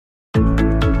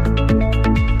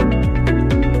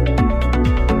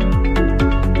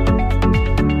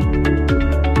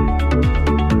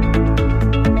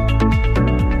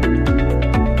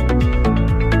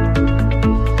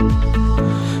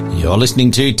You're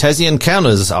listening to Tassie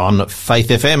Encounters on Faith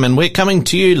FM, and we're coming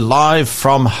to you live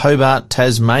from Hobart,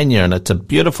 Tasmania, and it's a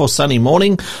beautiful sunny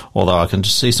morning, although I can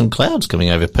just see some clouds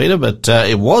coming over, Peter, but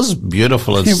it was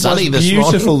beautiful and sunny this morning. It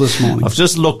was beautiful this morning. I've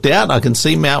just looked out. I can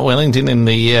see Mount Wellington in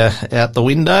the out the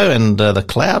window, and the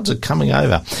clouds are coming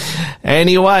over.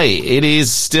 Anyway, it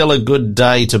is still a good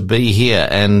day to be here,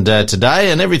 and today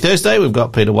and every Thursday we've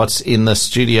got Peter Watts in the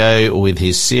studio with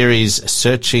his series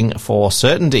Searching for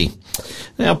Certainty.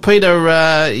 Now,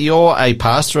 Peter, you're a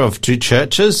pastor of two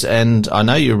churches, and I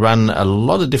know you run a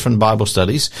lot of different Bible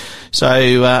studies. So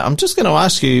I'm just going to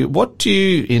ask you, what do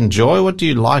you enjoy? What do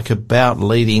you like about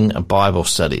leading Bible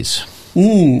studies?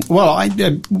 Well,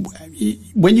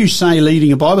 when you say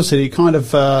leading a Bible study, it kind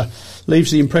of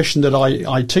leaves the impression that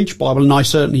I teach Bible, and I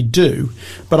certainly do.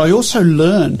 But I also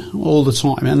learn all the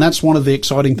time, and that's one of the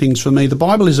exciting things for me. The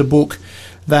Bible is a book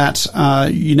that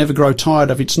you never grow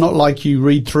tired of. It's not like you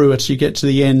read through it, you get to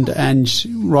the end and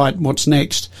right, what's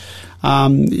next?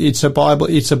 It's a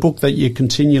book that you're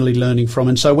continually learning from.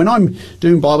 And so when I'm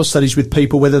doing Bible studies with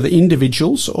people, whether they're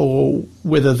individuals or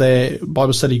whether they're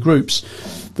Bible study groups,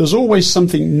 there's always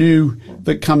something new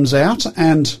that comes out.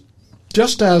 And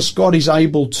just as God is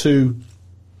able to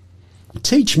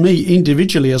teach me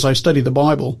individually as I study the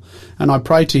Bible and I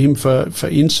pray to him for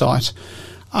insight,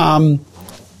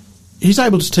 he's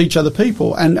able to teach other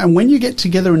people. And when you get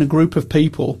together in a group of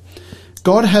people,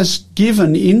 God has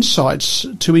given insights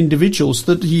to individuals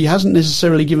that he hasn't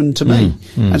necessarily given to me.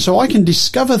 And so I can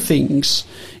discover things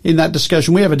in that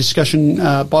discussion. We have a discussion,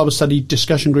 Bible study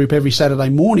discussion group every Saturday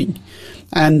morning.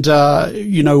 And,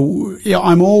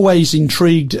 I'm always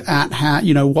intrigued at how,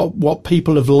 what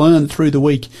people have learned through the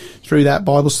week through that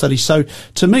Bible study. So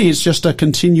to me, it's just a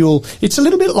continual, it's a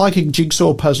little bit like a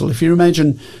jigsaw puzzle. If you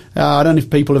imagine, I don't know if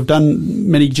people have done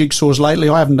many jigsaws lately.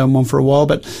 I haven't done one for a while,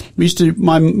 but we used to,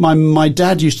 my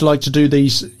dad used to like to do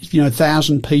these,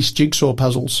 1,000-piece jigsaw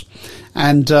puzzles.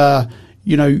 And,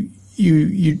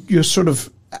 you're sort of,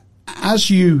 as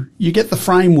you get the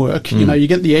framework, you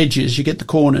get the edges, you get the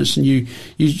corners, and you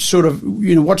sort of,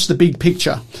 what's the big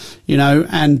picture,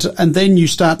 and then you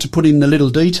start to put in the little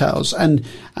details, and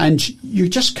you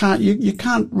just can't, you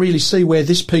can't really see where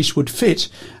this piece would fit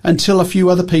until a few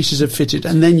other pieces have fitted,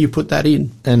 and then you put that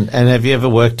in. And have you ever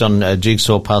worked on a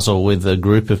jigsaw puzzle with a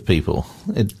group of people?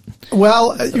 With 2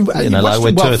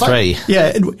 or 3.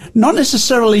 Yeah, not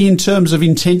necessarily in terms of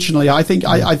intentionally. I think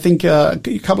a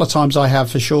couple of times I have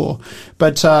for sure.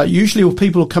 But usually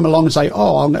people will come along and say,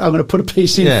 "Oh, I'm going to put a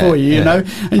piece in for you," and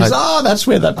you say, that's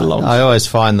where that belongs. I always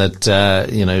find that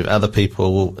other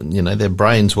people, their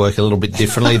brains work a little bit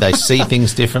differently. They see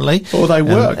things differently, or they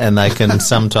work, and they can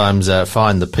sometimes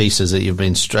find the pieces that you've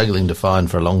been struggling to find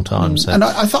for a long time. So. And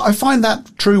I find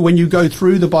that true when you go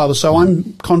through the Bible. So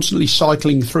I'm constantly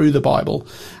cycling through the Bible,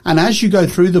 and as you go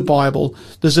through the Bible,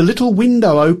 there's a little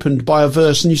window opened by a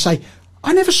verse, and you say,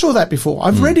 I never saw that before.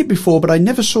 I've read it before, but I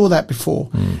never saw that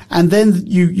before. And then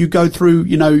you go through,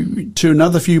 to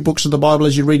another few books of the Bible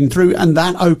as you're reading through, and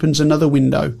that opens another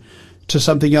window to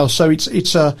something else. So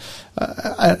it's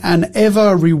an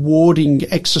ever rewarding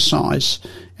exercise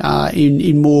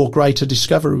in more greater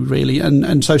discovery, really.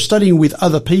 And so studying with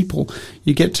other people,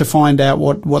 you get to find out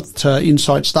what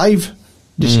insights they've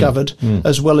discovered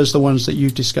as well as the ones that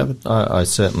you've discovered. I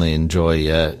certainly enjoy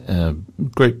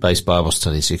group-based Bible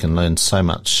studies. You can learn so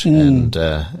much and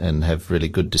have really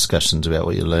good discussions about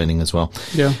what you're learning as well.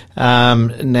 Yeah.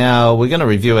 Now, we're going to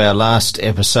review our last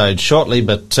episode shortly,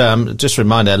 but just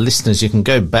remind our listeners you can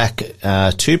go back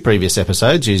to previous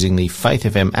episodes using the Faith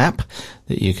FM app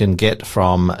that you can get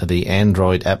from the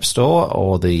Android App Store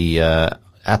or the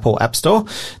Apple App Store.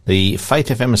 The Faith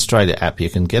FM Australia app, you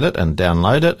can get it and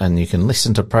download it, and you can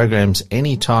listen to programs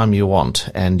anytime you want.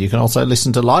 And you can also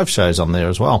listen to live shows on there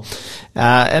as well.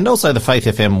 And also the Faith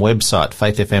FM website,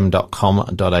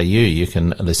 faithfm.com.au. You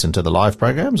can listen to the live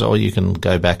programs, or you can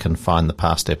go back and find the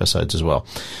past episodes as well.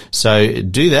 So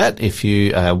do that if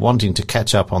you are wanting to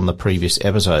catch up on the previous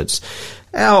episodes.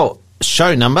 Our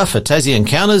show number for Tassie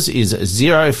Encounters is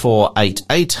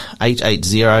 0488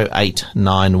 880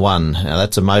 891. Now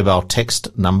that's a mobile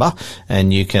text number,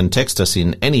 and you can text us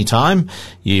in any time.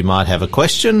 You might have a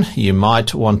question, you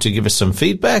might want to give us some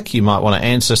feedback, you might want to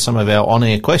answer some of our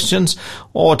on-air questions,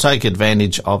 or take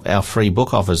advantage of our free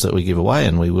book offers that we give away,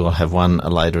 and we will have one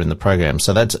later in the program.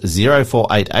 So that's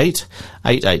 0488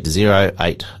 880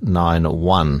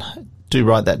 891. Do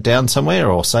write that down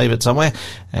somewhere or save it somewhere,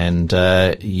 and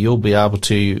you'll be able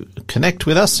to connect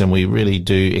with us, and we really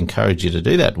do encourage you to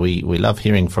do that. We love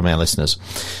hearing from our listeners.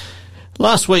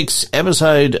 Last week's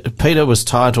episode, Peter, was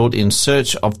titled In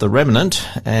Search of the Remnant,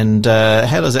 and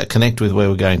how does that connect with where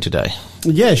we're going today?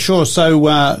 Yeah, sure. So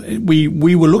we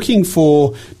were looking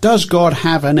for, does God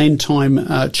have an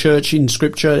end-time church in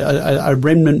Scripture, a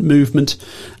remnant movement?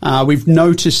 We've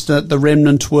noticed that the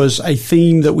remnant was a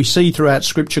theme that we see throughout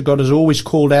Scripture. God has always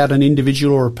called out an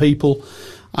individual or a people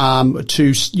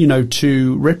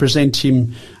to represent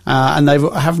him, and they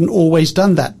haven't always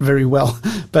done that very well.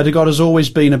 But God has always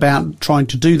been about trying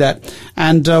to do that.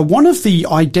 And one of the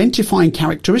identifying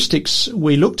characteristics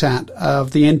we looked at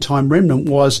of the end time remnant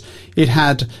was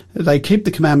they keep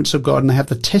the commandments of God and they have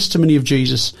the testimony of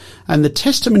Jesus. And the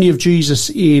testimony of Jesus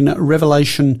in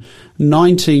Revelation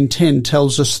 19:10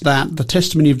 tells us that the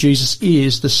testimony of Jesus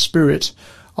is the spirit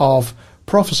of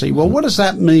prophecy. Well, what does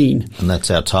that mean? And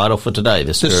that's our title for today,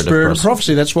 the Spirit of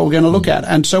Prophecy. That's what we're going to look at.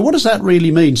 And so what does that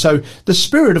really mean? So the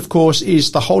Spirit, of course,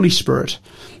 is the Holy Spirit.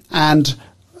 And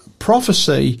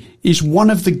prophecy is one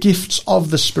of the gifts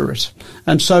of the Spirit.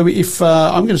 And so if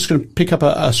I'm just going to pick up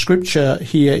a scripture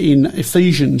here in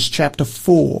Ephesians chapter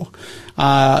 4.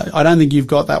 I don't think you've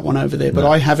got that one over there, but no.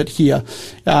 I have it here.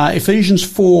 Ephesians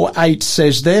 4:8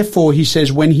 says, "Therefore," he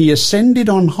says, "when he ascended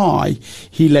on high,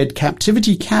 he led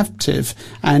captivity captive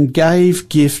and gave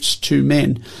gifts to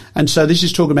men." And so this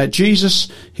is talking about Jesus.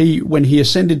 When he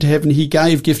ascended to heaven, he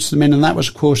gave gifts to men, and that was,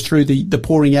 of course, through the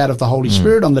pouring out of the Holy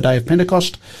Spirit on the day of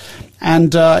Pentecost.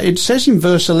 And it says in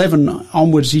verse 11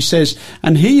 onwards, he says,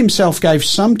 "And he himself gave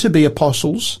some to be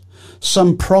apostles,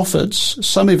 some prophets,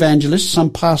 some evangelists,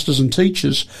 some pastors and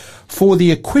teachers, for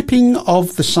the equipping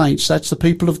of the saints," that's the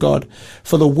people of God,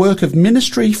 "for the work of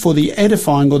ministry, for the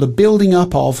edifying or the building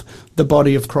up of the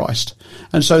body of Christ."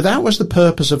 And so that was the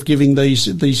purpose of giving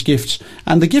these gifts.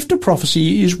 And the gift of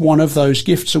prophecy is one of those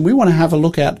gifts. And we want to have a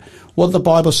look at what the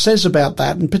Bible says about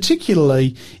that. And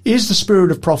particularly, is the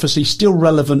spirit of prophecy still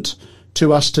relevant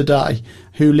to us today,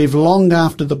 who live long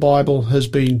after the Bible has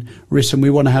been written? We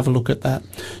want to have a look at that.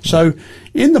 So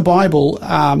in the Bible,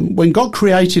 when God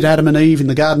created Adam and Eve in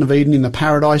the Garden of Eden, in the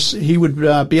paradise, he would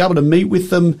be able to meet with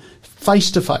them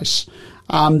face to face.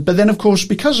 But then, of course,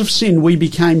 because of sin, we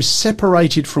became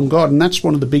separated from God. And that's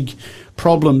one of the big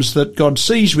problems that God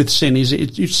sees with sin, is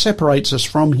it separates us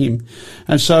from him.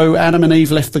 And so Adam and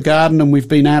Eve left the garden, and we've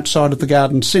been outside of the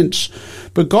garden since.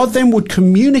 But God then would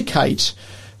communicate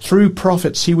through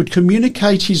prophets. He would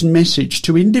communicate his message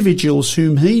to individuals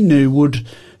whom he knew would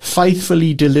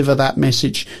faithfully deliver that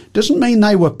message. Doesn't mean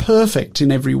they were perfect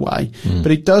in every way,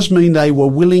 but it does mean they were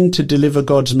willing to deliver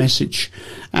God's message.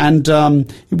 And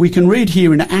we can read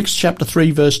here in Acts chapter 3,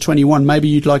 verse 21. Maybe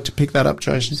you'd like to pick that up,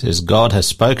 Jason. It says, "God has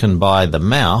spoken by the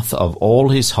mouth of all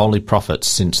his holy prophets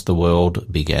since the world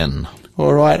began."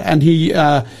 All right. And he,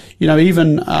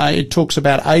 it talks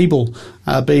about Abel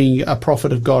being a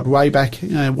prophet of God way back,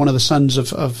 one of the sons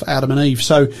of Adam and Eve.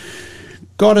 So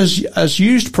God has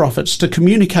used prophets to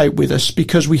communicate with us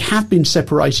because we have been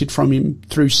separated from him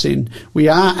through sin. We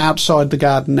are outside the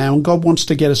garden now, and God wants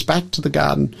to get us back to the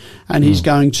garden, and he's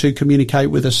going to communicate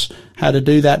with us how to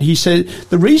do that. He said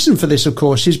the reason for this, of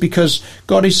course, is because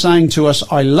God is saying to us,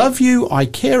 "I love you, I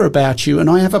care about you, and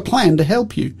I have a plan to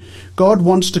help you." God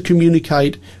wants to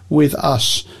communicate with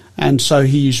us, and so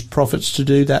he used prophets to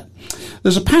do that.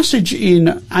 There's a passage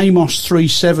in Amos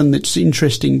 3:7 that's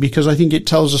interesting because I think it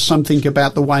tells us something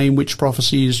about the way in which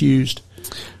prophecy is used.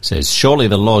 It says, "Surely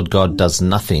the Lord God does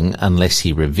nothing unless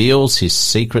he reveals his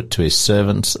secret to his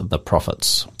servants, the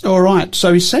prophets." All right.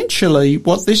 So essentially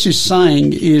what this is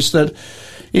saying is that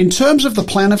in terms of the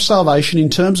plan of salvation, in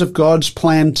terms of God's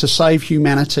plan to save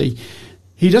humanity,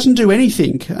 he doesn't do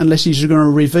anything unless he's going to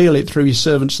reveal it through his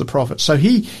servants, the prophets. So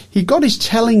God is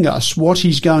telling us what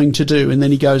he's going to do, and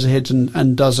then he goes ahead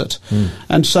and does it.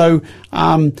 And so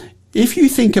if you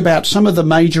think about some of the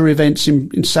major events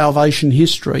in salvation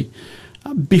history,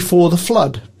 before the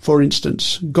flood, for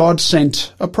instance, God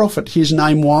sent a prophet. His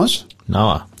name was?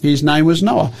 Noah. His name was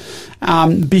Noah.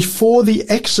 Before the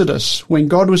Exodus, when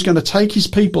God was going to take his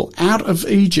people out of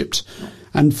Egypt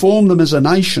and form them as a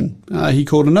nation, he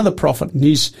called another prophet, and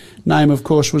his name, of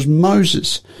course, was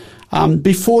Moses.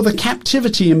 Before the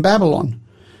captivity in Babylon,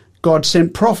 God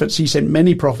sent prophets. He sent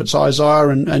many prophets, Isaiah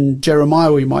and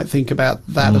Jeremiah. We might think about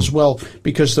that as well,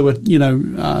 because there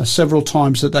were, several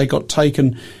times that they got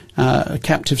taken,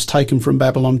 captives taken from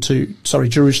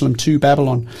Jerusalem to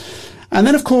Babylon. And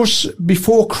then, of course,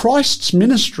 before Christ's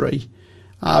ministry,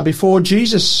 before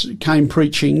Jesus came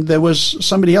preaching, there was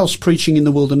somebody else preaching in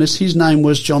the wilderness. His name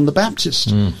was John the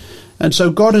Baptist. And so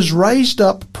God has raised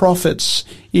up prophets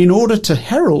in order to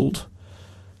herald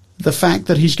the fact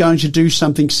that he's going to do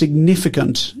something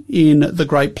significant in the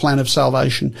great plan of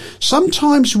salvation.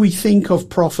 Sometimes we think of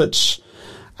prophets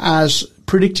as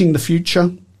predicting the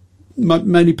future.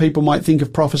 Many people might think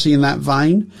of prophecy in that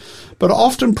vein, but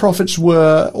often prophets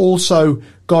were also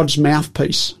God's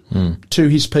mouthpiece to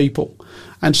his people.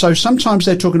 And so sometimes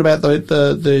they're talking about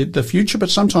the future, but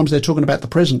sometimes they're talking about the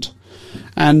present.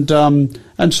 And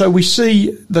so we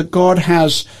see that God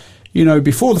has,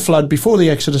 before the flood, before the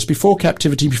Exodus, before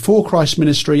captivity, before Christ's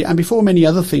ministry, and before many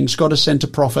other things, God has sent a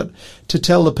prophet to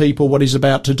tell the people what he's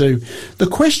about to do. The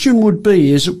question would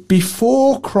be, is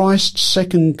before Christ's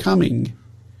second coming,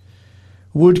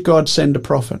 would God send a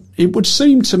prophet? It would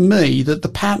seem to me that the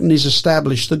pattern is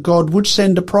established that God would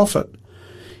send a prophet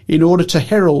in order to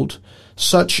herald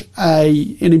such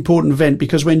an important event,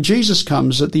 because when Jesus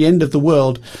comes at the end of the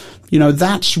world,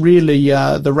 that's really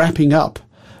the wrapping up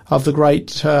of the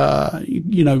great,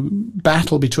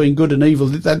 battle between good and evil.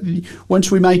 That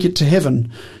once we make it to heaven,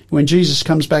 when Jesus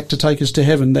comes back to take us to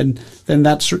heaven, then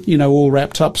that's, all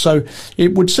wrapped up. So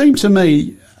it would seem to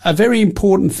me a very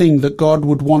important thing that God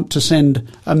would want to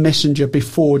send a messenger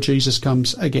before Jesus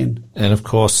comes again. And of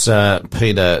course,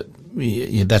 Peter,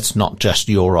 that's not just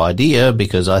your idea,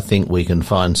 because I think we can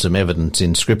find some evidence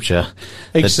in Scripture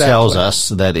that tells us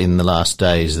that in the last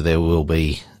days there will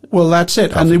be. Well, that's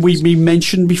it. Prophets. And we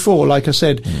mentioned before, like I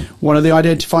said, one of the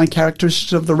identifying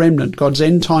characteristics of the remnant, God's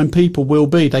end-time people, will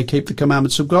be they keep the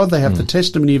commandments of God, they have the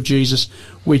testimony of Jesus,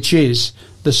 which is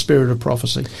the spirit of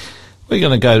prophecy. We're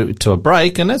going to go to a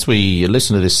break, and as we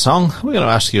listen to this song, we're going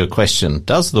to ask you a question.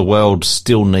 Does the world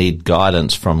still need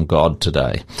guidance from God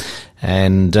today?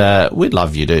 And we'd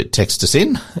love you to text us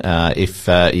in if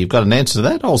you've got an answer to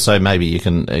that. Also, maybe you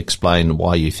can explain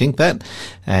why you think that.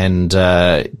 And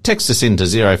text us in to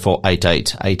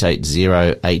 0488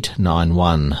 880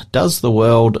 891. Does the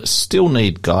world still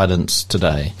need guidance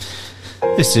today?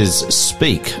 This is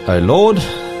Speak, O Lord,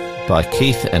 by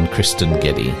Keith and Kristen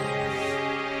Getty.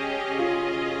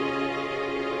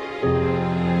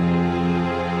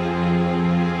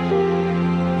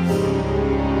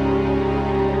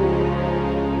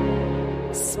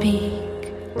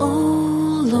 Speak,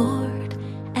 O Lord,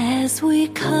 as we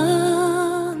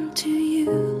come to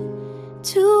you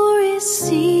to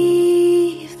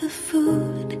receive the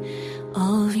food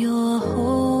of your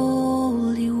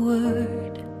holy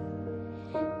word.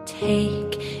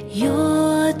 Take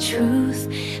your truth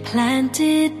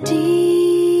planted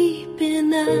deep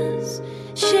in us,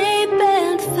 shape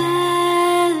and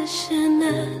fashion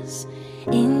us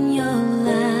in your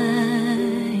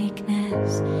likeness,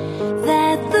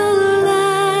 that the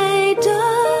light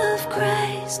of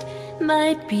Christ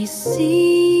might be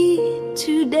seen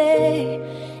today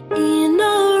in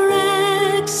our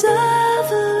acts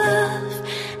of love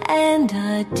and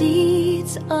our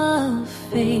deeds of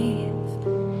faith.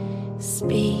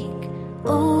 Speak,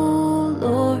 O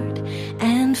Lord,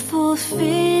 and fulfill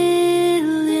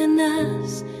in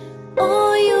us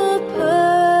all your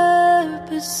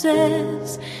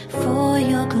purposes for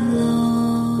your glory.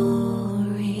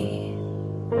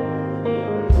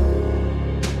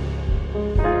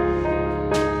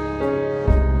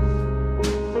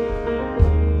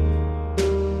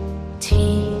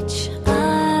 Teach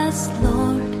us,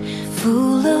 Lord,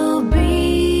 full obedience,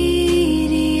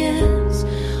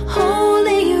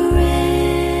 holy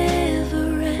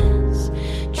reverence,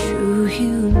 true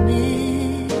humility.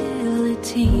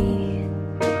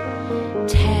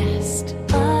 Test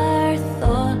our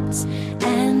thoughts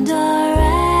and our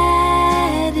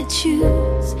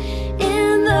attitudes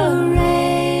in the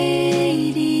radiance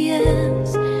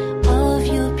of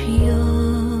your purity.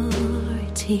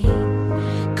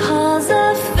 Cause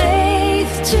our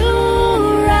faith to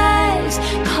rise,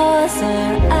 cause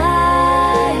our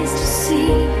eyes to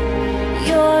see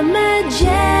your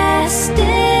majestic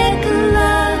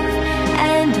love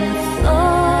and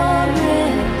authority.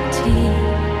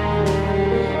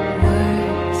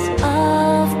 Words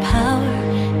of power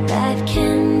that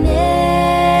can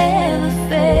never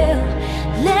fail.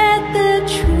 Let the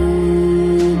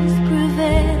truth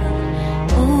prevail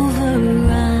over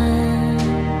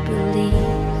unbelief.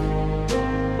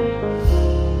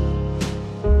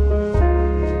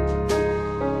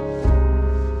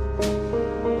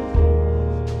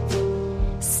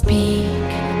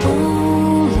 Speak,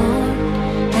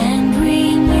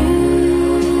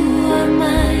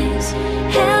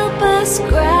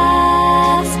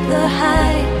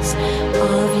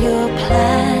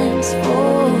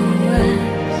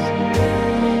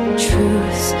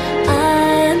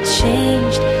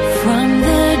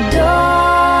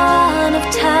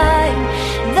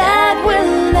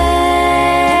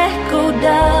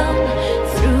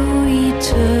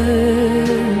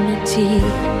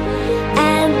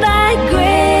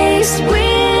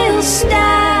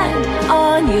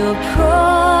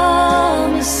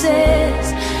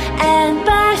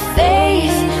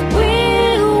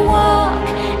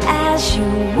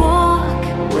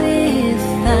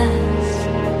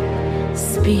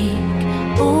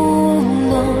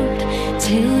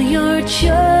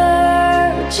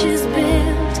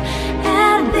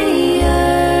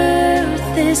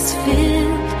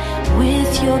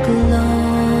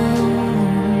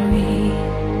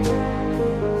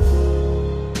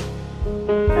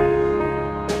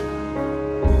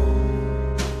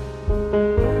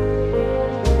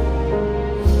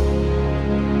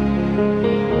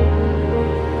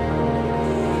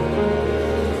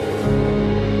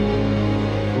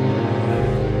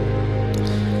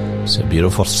 It's a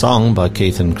beautiful song by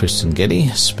Keith and Kristen Getty,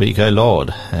 Speak, O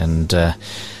Lord. And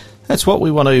that's what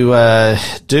we want to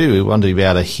do. We want to be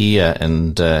able to hear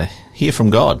and hear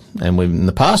from God. And in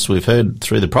the past, we've heard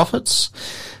through the prophets.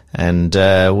 And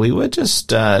we were just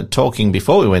talking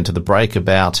before we went to the break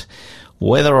about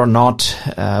whether or not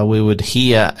we would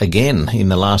hear again in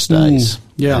the last days.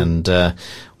 Yeah. And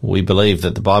we believe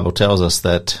that the Bible tells us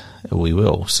that we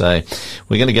will. So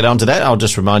we're going to get on to that. I'll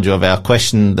just remind you of our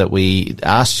question that we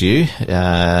asked you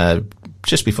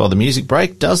just before the music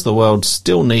break. Does the world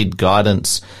still need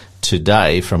guidance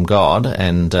today from God?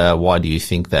 And why do you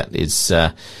think that is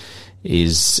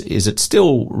it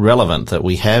still relevant that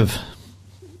we have,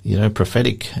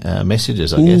 prophetic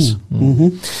messages, I guess?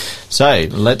 Mm-hmm. So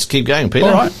let's keep going, Peter.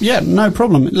 All right. Yeah, no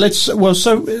problem.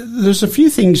 So there's a few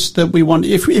things that we want.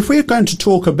 If we're going to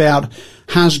talk about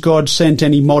has God sent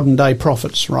any modern day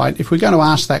prophets, right? If we're going to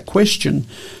ask that question,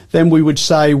 then we would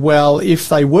say, well, if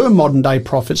they were modern day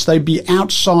prophets, they'd be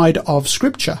outside of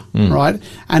Scripture, right?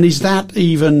 And is that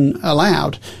even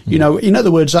allowed? In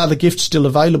other words, are the gifts still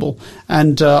available?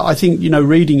 And I think,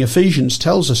 reading Ephesians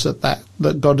tells us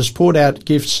that God has poured out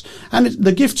gifts, and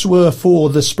the gifts were for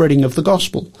the spreading of the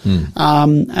gospel.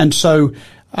 And so,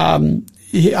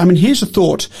 here's a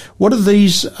thought. What do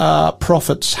these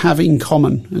prophets have in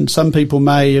common? And some people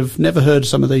may have never heard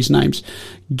some of these names.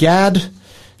 Gad,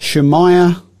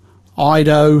 Shemaiah,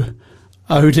 Iddo,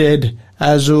 Oded,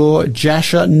 Azur,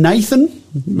 Jasher, Nathan.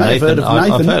 May have heard of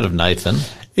Nathan. I've heard of Nathan.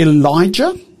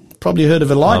 Elijah. Probably heard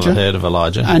of Elijah. I've heard of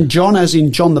Elijah. And John, as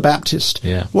in John the Baptist.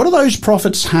 Yeah. What do those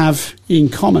prophets have in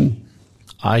common?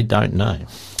 I don't know.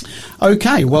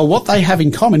 Okay, well, what they have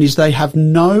in common is they have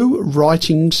no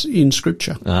writings in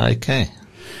Scripture. Okay.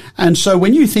 And so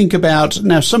when you think about,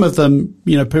 now some of them,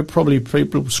 probably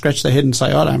people scratch their head and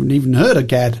say, I haven't even heard of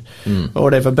Gad or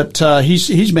whatever, but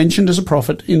he's mentioned as a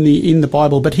prophet in the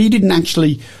Bible, but he didn't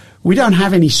actually, we don't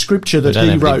have any scripture that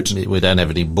he wrote. We don't have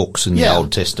any books in the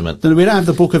Old Testament. We don't have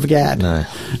the book of Gad. No.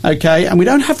 Okay, and we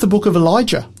don't have the book of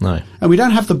Elijah. No. And we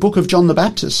don't have the book of John the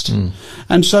Baptist.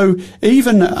 And so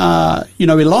even,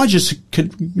 Elijah's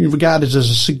regarded as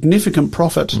a significant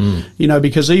prophet,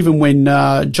 because even when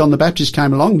John the Baptist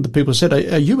came along, the people said,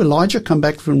 are you Elijah come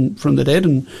back from the dead?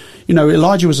 And,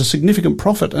 Elijah was a significant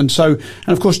prophet. And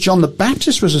of course, John the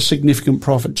Baptist was a significant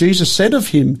prophet. Jesus said of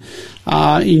him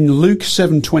in Luke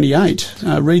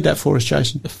 7:28, read that for us,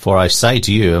 Jason. For I say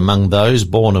to you, among those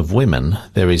born of women,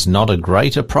 there is not a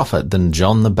greater prophet than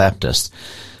John the Baptist,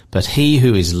 but he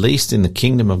who is least in the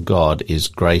kingdom of God is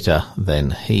greater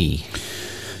than he.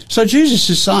 So Jesus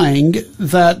is saying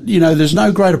that, there's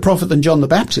no greater prophet than John the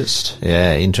Baptist.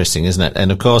 Yeah, interesting, isn't it?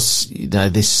 And of course,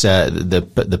 this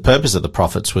the purpose of the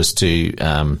prophets was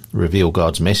to reveal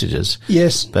God's messages.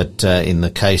 Yes. But in the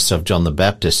case of John the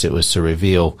Baptist, it was to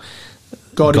reveal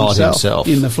God himself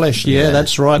in the flesh. Yeah,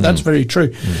 that's right. That's very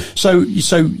true. So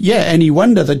any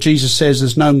wonder that Jesus says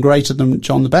there's none greater than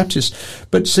John the Baptist.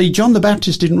 But see, John the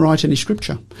Baptist didn't write any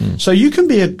scripture. So you can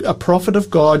be a prophet of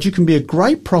God, you can be a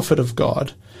great prophet of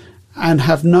God, and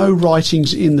have no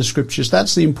writings in the scriptures.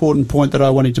 That's the important point that I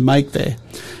wanted to make there.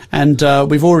 And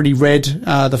we've already read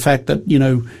the fact that,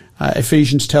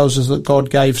 Ephesians tells us that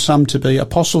God gave some to be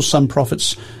apostles, some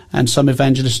prophets, and some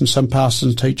evangelists, and some pastors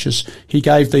and teachers. He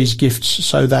gave these gifts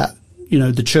so that,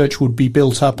 the church would be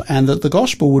built up and that the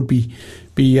gospel would be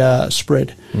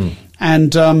spread.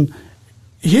 And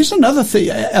here's another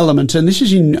element, and this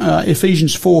is in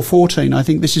Ephesians 4:14. I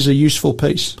think this is a useful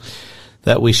piece.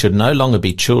 That we should no longer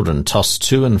be children tossed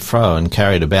to and fro and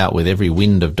carried about with every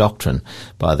wind of doctrine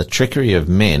by the trickery of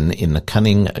men in the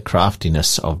cunning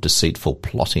craftiness of deceitful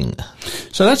plotting.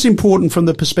 So that's important from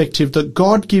the perspective that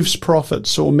God gives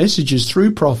prophets or messages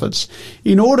through prophets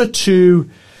in order to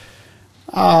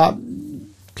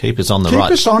keep us on the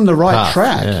right path,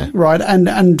 track, right? And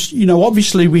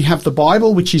obviously we have the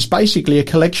Bible, which is basically a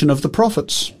collection of the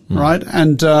prophets, right?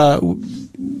 And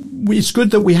it's good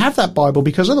that we have that Bible,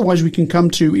 because otherwise we can come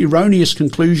to erroneous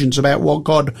conclusions about what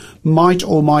God might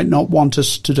or might not want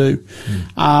us to do.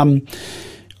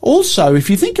 Also, if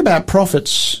you think about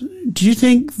prophets, do you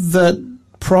think that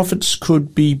prophets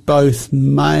could be both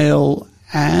male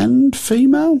and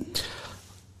female?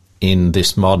 In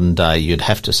this modern day, you'd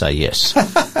have to say yes.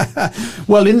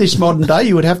 Well, in this modern day,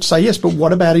 you would have to say yes, but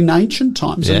what about in ancient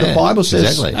times? Yeah, and the Bible says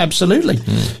exactly. Absolutely.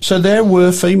 So there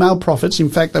were female prophets. In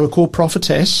fact, they were called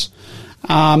prophetess.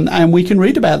 And we can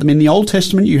read about them. In the Old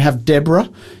Testament, you have Deborah.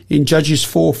 In Judges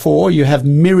 4:4, you have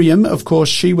Miriam. Of course,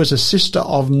 she was a sister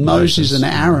of Moses and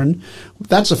Aaron.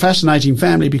 That's a fascinating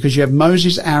family because you have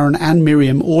Moses, Aaron, and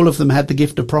Miriam. All of them had the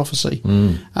gift of prophecy.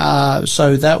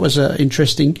 So that was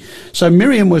interesting. So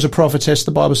Miriam was a prophetess,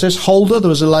 the Bible says. Huldah, there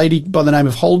was a lady by the name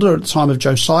of Huldah at the time of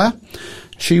Josiah.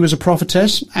 She was a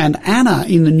prophetess. And Anna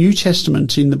in the New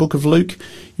Testament, in the book of Luke,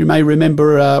 you may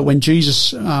remember when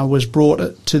Jesus was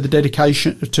brought to the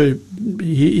dedication, to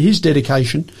his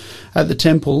dedication at the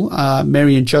temple.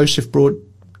 Mary and Joseph brought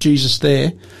Jesus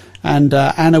there, and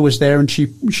Anna was there, and she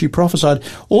prophesied.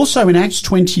 Also in Acts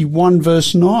 21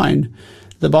 verse 9,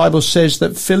 the Bible says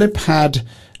that Philip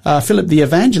the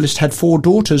evangelist had 4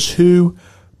 daughters who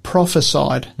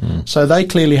prophesied. So they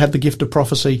clearly had the gift of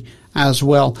prophecy as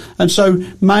well. And so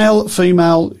male,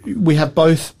 female, we have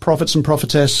both prophets and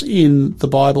prophetess in the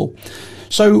Bible.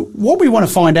 So what we want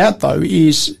to find out though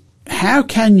is, how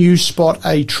can you spot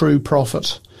a true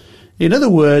prophet? In other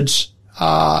words,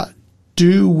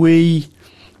 do we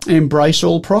embrace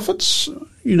all prophets?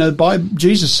 You know,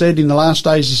 Jesus said in the last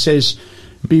days, he says,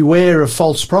 beware of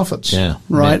false prophets. Yeah.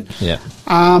 Right? Yeah.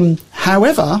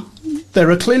 However, there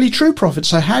are clearly true prophets.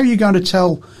 So how are you going to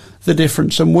tell the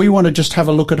difference? And we want to just have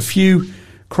a look at a few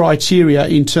criteria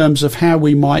in terms of how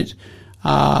we might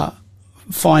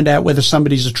find out whether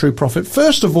somebody's a true prophet.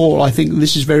 First of all, I think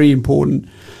this is very important.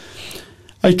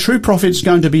 A true prophet is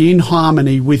going to be in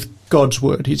harmony with God's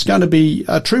word.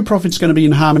 A true prophet's going to be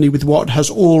in harmony with what has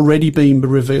already been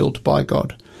revealed by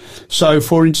God. So,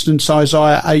 for instance,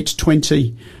 Isaiah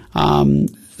 8:20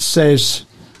 says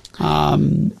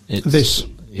this.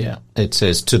 Yeah, it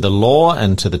says, to the law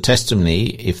and to the testimony,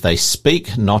 if they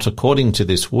speak not according to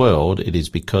this world, it is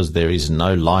because there is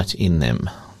no light in them.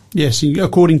 Yes,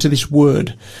 according to this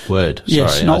word. Word,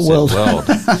 yes, sorry. Not world.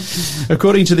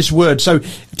 According to this word. So,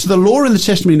 to the law and the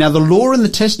testimony. Now, the law and the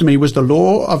testimony was the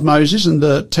law of Moses and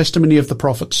the testimony of the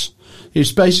prophets.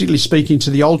 It's basically speaking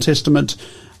to the Old Testament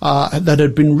that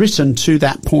had been written to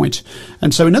that point.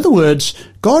 And so, in other words,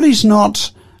 God is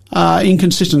not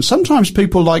inconsistent. Sometimes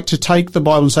people like to take the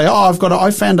Bible and say,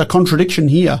 I found a contradiction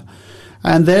here.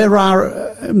 And there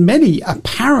are many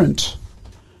apparent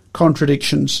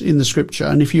contradictions in the scripture.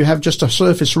 And if you have just a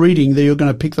surface reading, then you're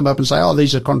going to pick them up and say,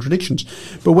 these are contradictions.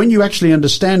 But when you actually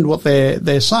understand what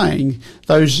they're saying,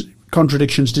 those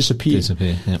contradictions disappear.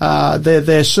 Yeah.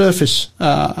 They're surface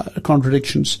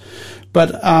contradictions.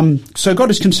 But so God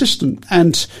is consistent.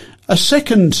 And a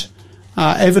second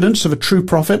evidence of a true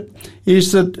prophet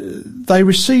is that they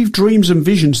receive dreams and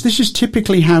visions. This is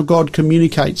typically how God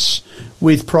communicates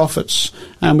with prophets,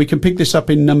 and we can pick this up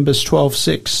in Numbers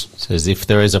 12:6. It says, if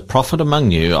there is a prophet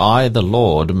among you, I, the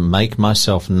Lord, make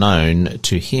myself known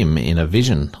to him in a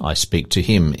vision. I speak to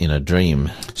him in a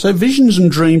dream. So visions and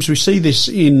dreams, we see this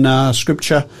in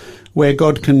Scripture where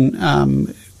God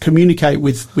can communicate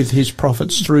with his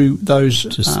prophets through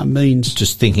those means.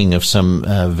 Just thinking of some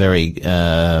very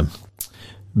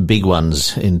big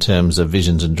ones in terms of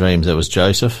visions and dreams. That was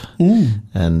Joseph,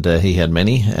 and he had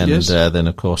many. And yes. Then,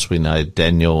 of course, we know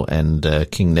Daniel and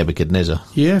King Nebuchadnezzar.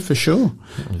 Yeah, for sure.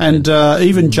 And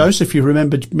even Joseph, you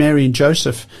remember Mary and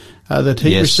Joseph, that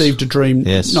he received a dream,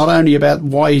 not only about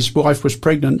why his wife was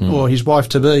pregnant or his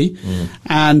wife-to-be,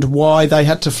 and why they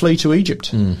had to flee to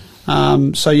Egypt.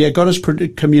 God has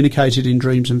communicated in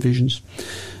dreams and visions.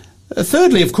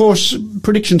 Thirdly, of course,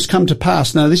 predictions come to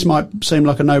pass. Now, this might seem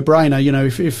like a no-brainer. You know,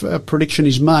 if a prediction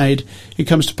is made, it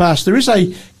comes to pass. There is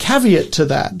a caveat to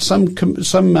that. Some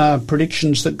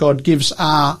predictions that God gives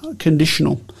are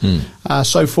conditional.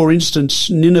 So, for instance,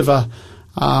 Nineveh,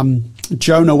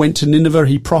 Jonah went to Nineveh.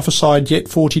 He prophesied, yet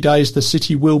 40 days the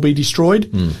city will be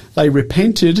destroyed. They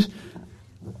repented.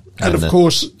 And of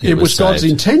course, it was God's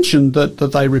intention that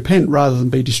they repent rather than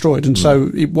be destroyed. And so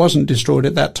it wasn't destroyed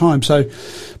at that time. So,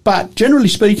 but generally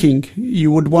speaking, you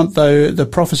would want the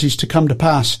prophecies to come to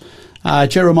pass.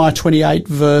 Jeremiah 28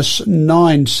 verse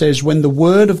 9 says, when the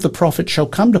word of the prophet shall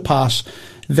come to pass,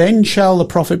 then shall the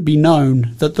prophet be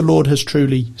known that the Lord has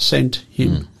truly sent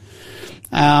him.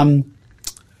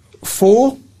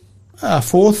 Fourth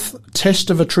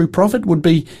test of a true prophet would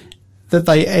be that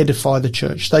they edify the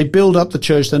church. They build up the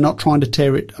church. They're not trying to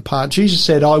tear it apart. Jesus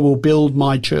said, I will build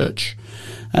my church.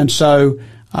 And so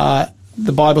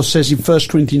the Bible says in 1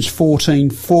 Corinthians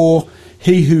 14:4,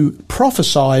 he who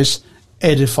prophesies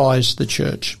edifies the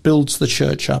church, builds the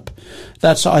church up.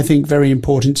 That's, I think, very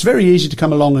important. It's very easy to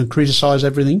come along and criticize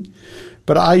everything,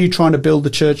 but are you trying to build the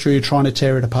church or are you trying to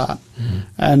tear it apart?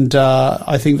 And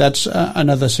I think that's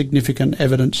another significant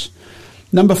evidence.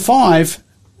 Number 5,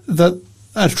 that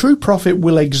a true prophet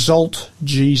will exalt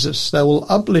Jesus. They will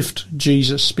uplift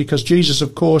Jesus, because Jesus,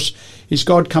 of course, is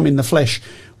God come in the flesh.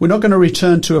 We're not going to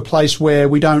return to a place where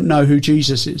we don't know who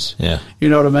Jesus is. Yeah. You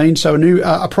know what I mean? So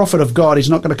a prophet of God is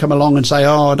not going to come along and say,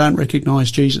 "Oh, I don't recognise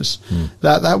Jesus."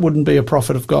 That wouldn't be a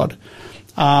prophet of God.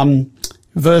 1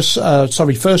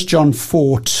 John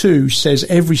 4:2 says,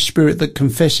 "Every spirit that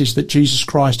confesses that Jesus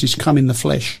Christ is come in the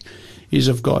flesh is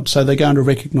of God." So they're going to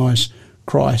recognise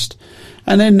Christ.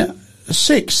 And then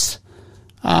sixth,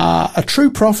 a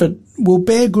true prophet will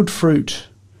bear good fruit.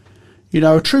 You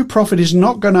know, a true prophet is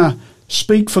not going to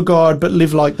speak for God but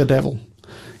live like the devil.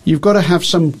 You've got to have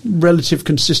some relative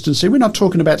consistency. We're not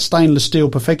talking about stainless steel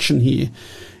perfection here.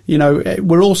 You know,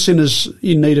 we're all sinners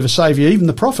in need of a saviour. Even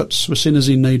the prophets were sinners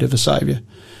in need of a saviour.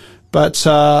 But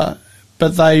the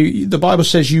Bible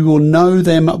says you will know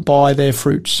them by their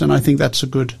fruits, and I think that's a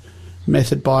good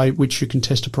method by which you can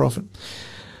test a prophet.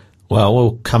 Well,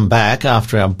 we'll come back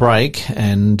after our break,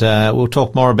 and we'll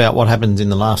talk more about what happens in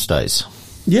the last days.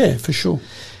 Yeah, for sure.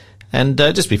 And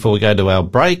just before we go to our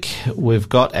break, we've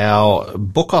got our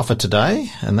book offer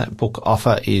today, and that book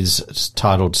offer is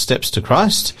titled Steps to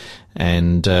Christ,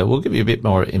 and we'll give you a bit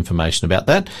more information about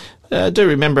that. Do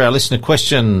remember our listener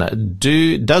question,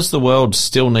 does the world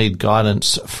still need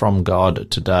guidance from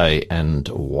God today, and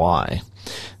why?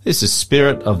 This is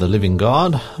Spirit of the Living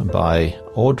God by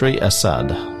Audrey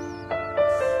Assad.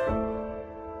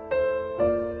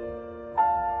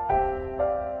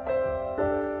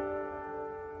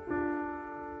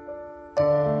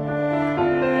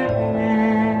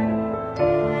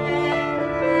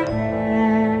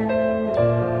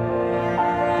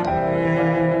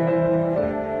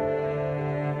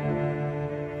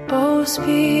 O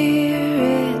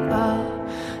Spirit of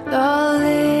the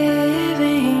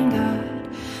living God,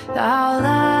 thou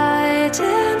light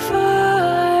and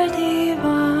fire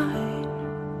divine,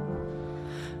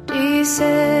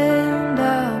 descend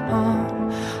upon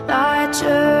thy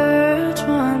church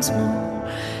once more,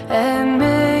 and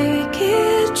make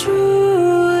it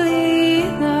truly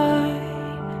thine.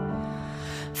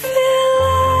 Fill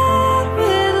it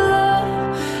with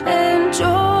love and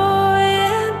joy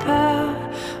and power,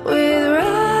 with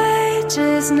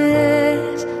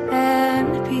righteousness and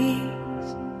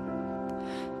peace,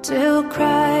 till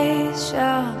Christ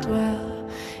shall dwell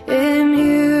in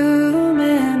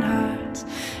human hearts,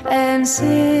 and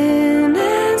sin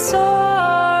and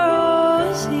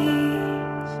sorrow cease.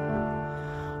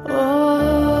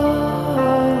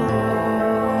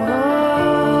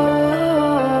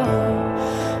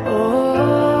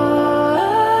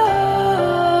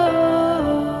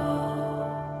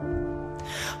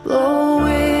 Blow,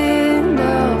 wind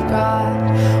of God,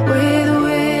 with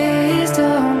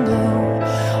wisdom blow,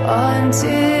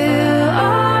 until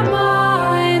our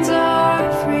minds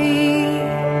are free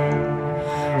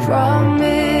from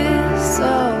mists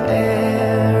of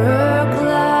error,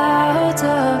 clouds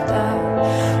of doubt,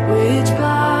 which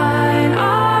blind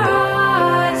our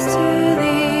eyes to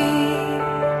thee.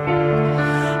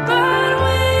 Burn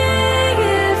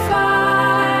winged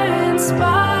fire,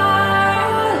 inspire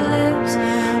our lips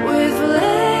with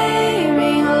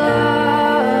flaming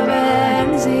love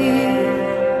and zeal,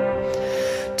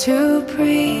 to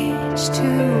preach to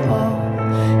all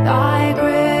thy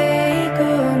great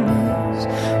good news,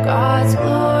 God's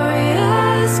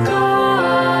glorious commonweal.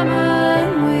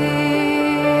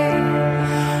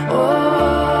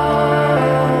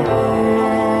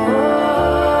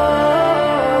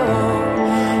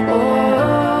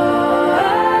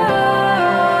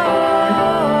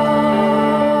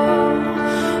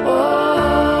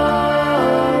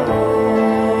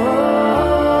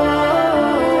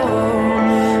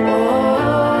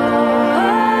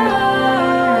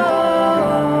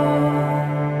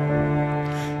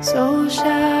 So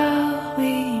shall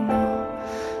we know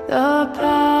the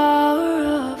power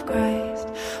of Christ,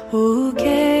 who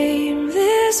came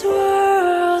this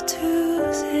world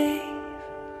to save.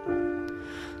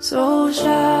 So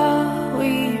shall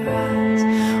we rise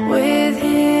with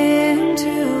him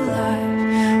to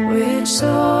life, which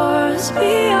soars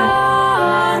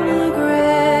beyond the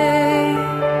grave.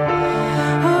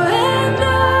 And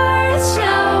earth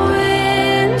shall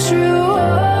win true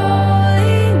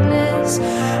holiness,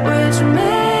 which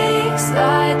makes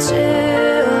thy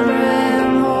children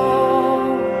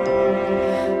whole,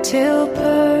 till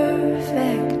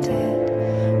perfected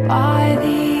by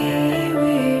thee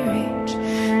we reach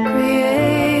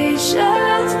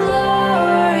creation's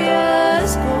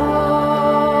glorious goal.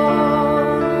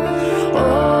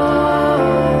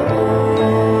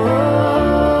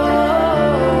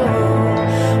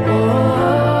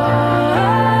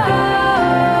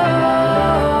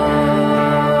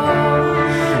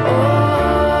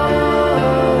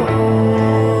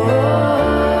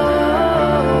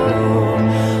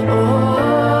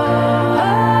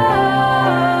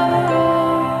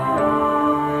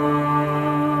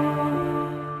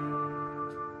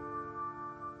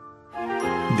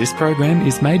 program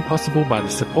is made possible by the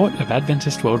support of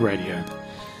Adventist World Radio.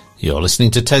 You're listening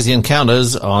to Tassie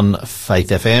Encounters on Faith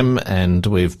FM, and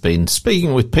we've been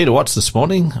speaking with Peter Watts this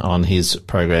morning on his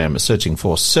program Searching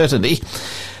for Certainty.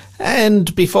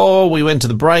 And before we went to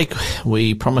the break,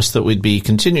 we promised that we'd be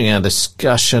continuing our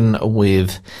discussion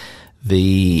with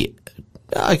the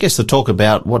talk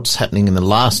about what's happening in the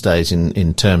last days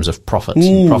in terms of prophets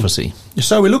and prophecy.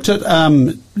 So we looked at,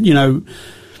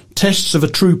 tests of a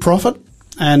true prophet,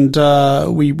 and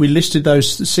we listed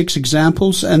those 6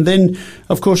 examples. And then,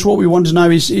 of course, what we want to know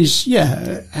is,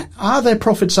 are there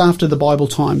prophets after the Bible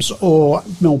times, or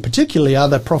more particularly, are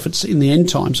there prophets in the end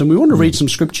times? And we want to read some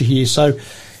scripture here. So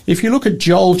if you look at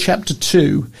Joel chapter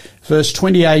 2, verse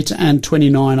 28 and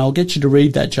 29, I'll get you to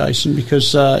read that, Jason,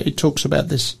 because it talks about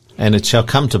this. And it shall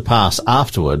come to pass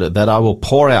afterward that I will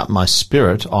pour out my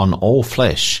Spirit on all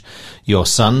flesh. Your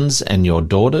sons and your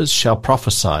daughters shall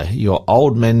prophesy. Your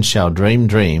old men shall dream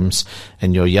dreams,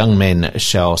 and your young men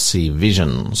shall see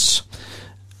visions.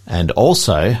 And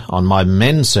also on my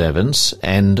men servants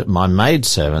and my maid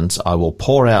servants I will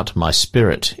pour out my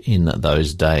Spirit in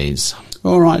those days.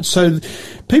 All right, so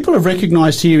people have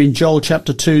recognised here in Joel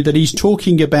chapter 2 that he's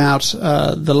talking about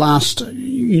the last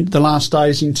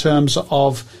days in terms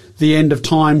of the end of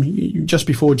time, just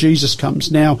before Jesus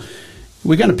comes. Now,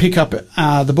 we're going to pick up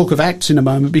the book of Acts in a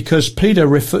moment, because Peter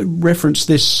referenced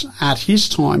this at his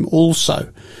time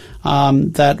also,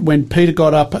 that when Peter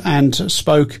got up and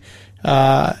spoke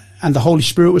and the Holy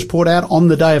Spirit was poured out on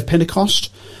the day of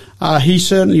Pentecost, he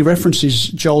certainly references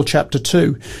Joel chapter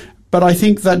 2. But I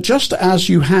think that just as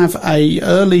you have a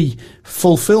early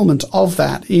fulfillment of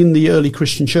that in the early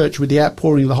Christian church with the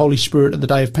outpouring of the Holy Spirit at the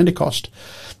day of Pentecost,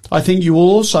 I think you will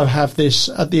also have this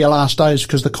at the last days,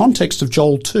 because the context of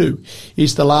Joel 2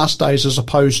 is the last days as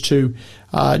opposed to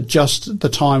just the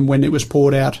time when it was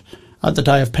poured out at the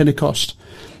day of Pentecost.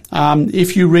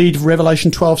 If you read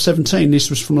Revelation 12:17, this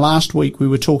was from last week, we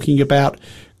were talking about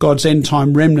God's end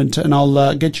time remnant, and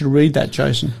I'll get you to read that,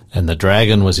 Jason. And the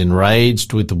dragon was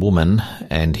enraged with the woman,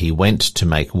 and he went to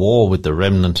make war with the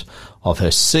remnant of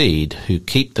her seed, who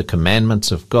keep the commandments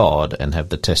of God and have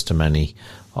the testimony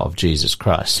of Jesus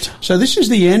Christ. So this is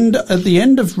the end, at the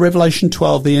end of Revelation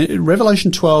 12.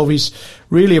 Revelation 12 is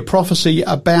really a prophecy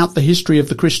about the history of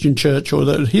the Christian church, or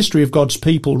the history of God's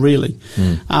people, really.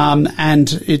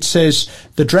 And it says,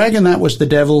 the dragon, that was the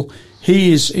devil,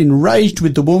 he is enraged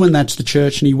with the woman, that's the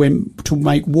church, and he went to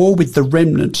make war with the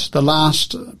remnant, the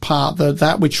last part,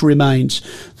 that which remains,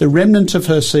 the remnant of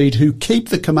her seed, who keep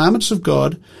the commandments of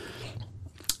God,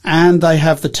 and they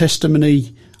have the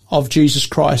testimony of Jesus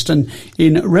Christ. And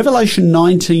in Revelation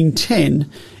 19:10,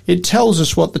 it tells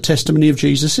us what the testimony of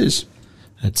Jesus is.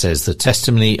 It says the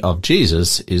testimony of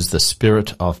Jesus is the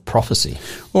spirit of prophecy.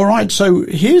 All right, so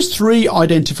here's 3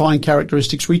 identifying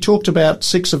characteristics. We talked about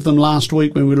 6 of them last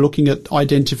week when we were looking at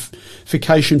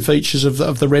identification features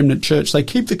of the remnant church. They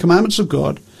keep the commandments of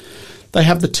God. They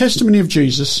have the testimony of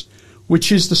Jesus,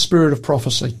 which is the spirit of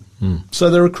prophecy. So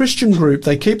they're a Christian group.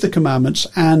 They keep the commandments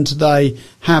and they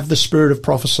have the spirit of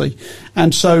prophecy.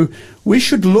 And so we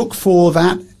should look for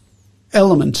that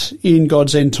element in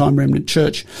God's end time remnant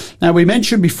church. Now, we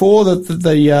mentioned before that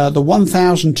the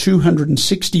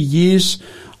 1,260 years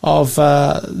of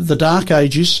the Dark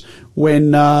Ages,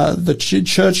 when the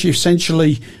church,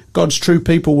 essentially God's true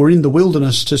people, were in the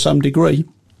wilderness to some degree,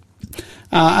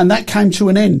 and that came to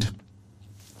an end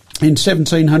in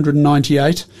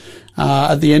 1798.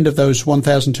 At the end of those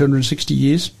 1,260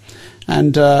 years.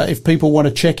 And if people want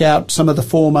to check out some of the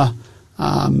former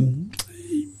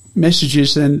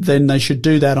messages, then they should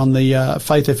do that on the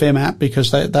Faith FM app, because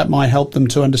that might help them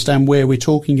to understand where we're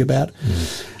talking about.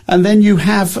 And then you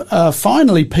have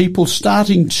finally people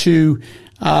starting to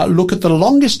look at the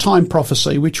longest time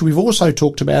prophecy, which we've also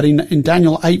talked about in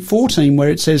Daniel 8:14, where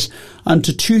it says,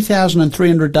 unto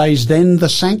 2,300 days, then the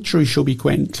sanctuary shall be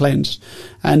cleansed.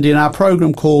 And in our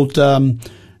program called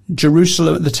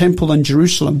Jerusalem, the Temple and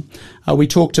Jerusalem, we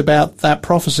talked about that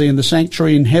prophecy and the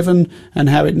sanctuary in heaven and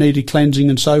how it needed cleansing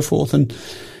and so forth. And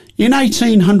in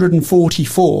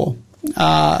 1844,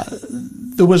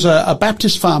 there was a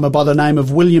Baptist farmer by the name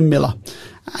of William Miller.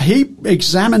 He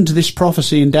examined this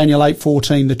prophecy in Daniel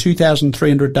 8:14, the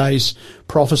 2,300 days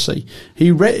prophecy.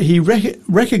 He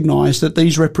recognized that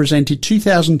these represented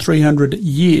 2,300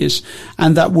 years,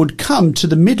 and that would come to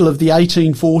the middle of the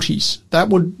 1840s. That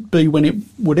would be when it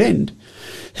would end.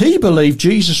 He believed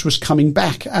Jesus was coming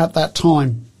back at that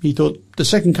time. He thought the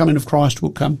second coming of Christ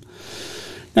would come.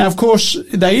 Now, of course,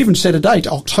 they even set a date,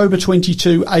 October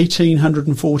 22,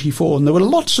 1844. And there were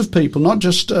lots of people, not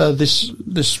just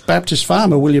this Baptist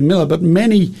farmer, William Miller, but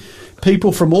many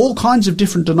people from all kinds of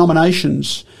different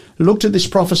denominations looked at this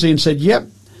prophecy and said, yep,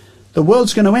 the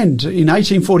world's going to end in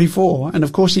 1844. And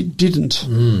of course it didn't.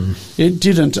 It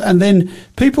didn't. And then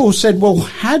people said, well,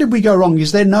 how did we go wrong?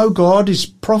 Is there no God? Is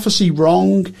prophecy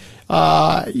wrong?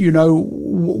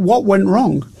 What went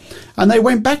wrong? And they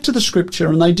went back to the scripture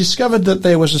and they discovered that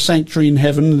there was a sanctuary in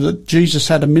heaven, that Jesus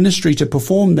had a ministry to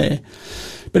perform there.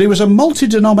 But it was a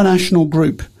multi-denominational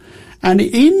group. And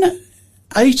in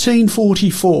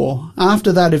 1844,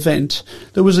 after that event,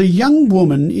 there was a young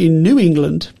woman in New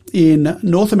England, in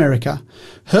North America.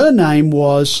 Her name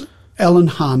was Ellen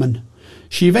Harmon.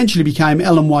 She eventually became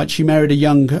Ellen White. She married a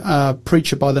young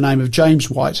preacher by the name of James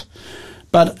White.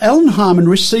 But Ellen Harmon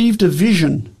received a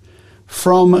vision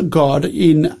from God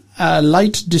in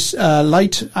late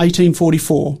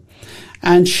 1844.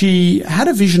 And she had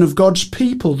a vision of God's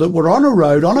people that were on a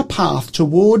road, on a path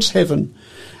towards heaven.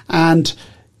 And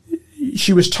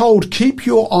she was told, keep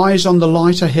your eyes on the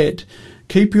light ahead.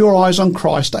 Keep your eyes on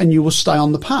Christ and you will stay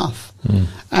on the path.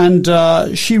 And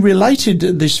she related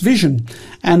this vision.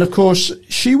 And, of course,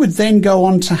 she would then go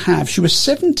on to have, she was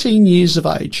 17 years of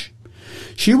age.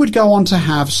 She would go on to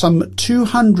have some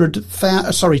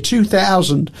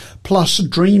 2,000 plus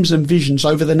dreams and visions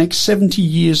over the next 70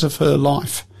 years of her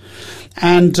life.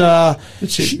 And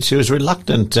she was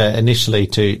reluctant initially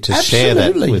to share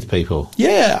that with people.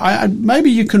 Yeah, maybe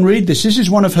you can read this. This is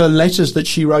one of her letters that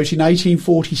she wrote in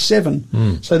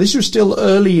 1847. So this was still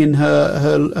early in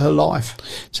her life.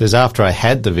 It says, after I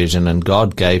had the vision and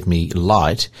God gave me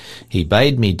light, he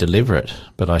bade me deliver it,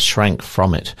 but I shrank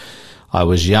from it. I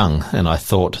was young and I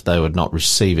thought they would not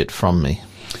receive it from me.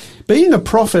 Being a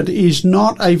prophet is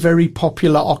not a very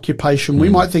popular occupation. We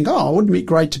might think, oh, wouldn't it be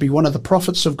great to be one of the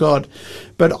prophets of God?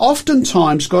 But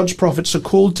oftentimes God's prophets are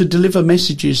called to deliver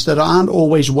messages that aren't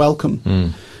always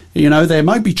welcome. You know, they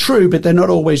might be true, but they're not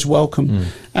always welcome.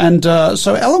 And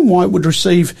so Ellen White would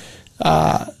receive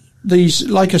these,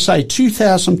 like I say,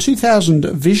 2,000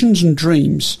 visions and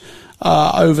dreams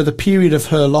over the period of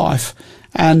her life.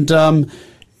 And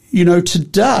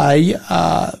today,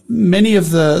 many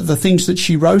of the things that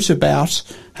she wrote about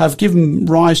have given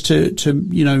rise to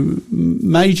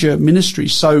major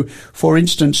ministries. So, for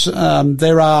instance,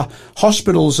 there are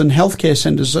hospitals and healthcare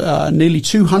centres, nearly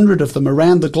 200 of them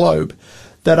around the globe,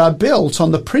 that are built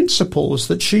on the principles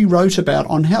that she wrote about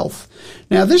on health.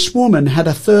 Now, this woman had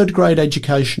a third grade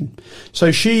education.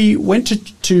 So she went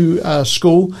to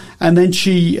school, and then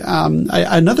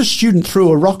another student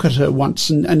threw a rock at her once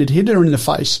and it hit her in the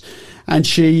face. And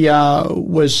she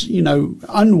was,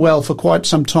 unwell for quite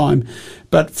some time.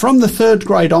 But from the third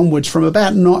grade onwards, from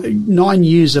about 9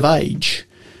 years of age,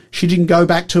 she didn't go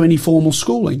back to any formal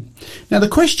schooling. Now, the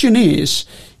question is,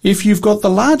 if you've got the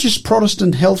largest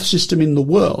Protestant health system in the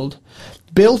world,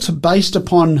 built based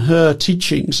upon her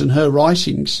teachings and her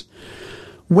writings,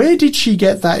 where did she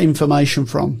get that information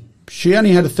from? She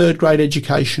only had a third grade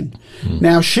education.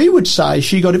 Now, she would say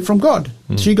she got it from God.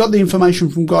 She got the information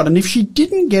from God. And if she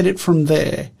didn't get it from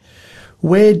there,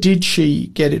 where did she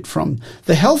get it from?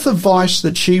 The health advice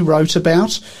that she wrote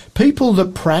about, people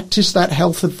that practice that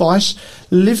health advice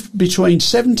live between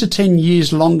 7 to 10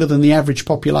 years longer than the average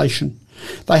population.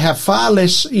 They have far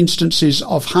less instances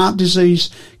of heart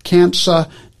disease, cancer,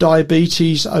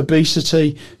 diabetes,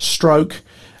 obesity, stroke.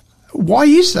 Why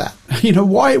is that?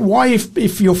 Why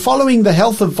if you're following the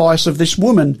health advice of this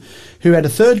woman who had a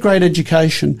third grade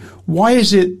education, why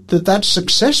is it that that's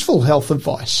successful health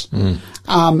advice?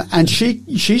 And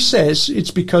she says it's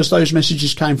because those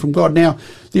messages came from God. Now,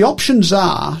 the options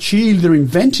are she either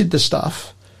invented the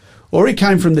stuff, or it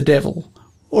came from the devil,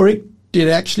 or it did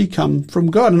actually come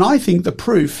from God. And I think the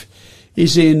proof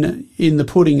is in the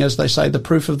pudding, as they say. The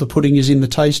proof of the pudding is in the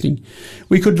tasting.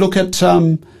 We could look at,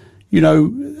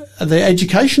 the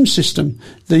education system.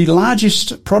 The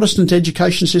largest Protestant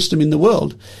education system in the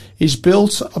world is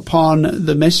built upon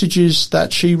the messages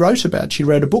that she wrote about. She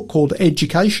wrote a book called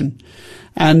Education.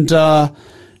 And, there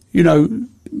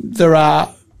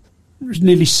are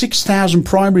nearly 6,000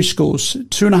 primary schools,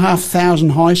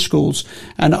 2,500 high schools,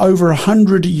 and over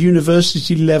 100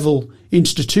 university-level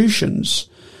institutions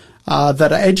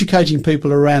that are educating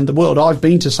people around the world. I've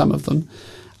been to some of them,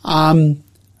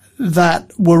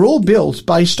 that were all built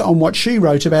based on what she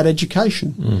wrote about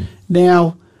education.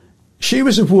 Now, she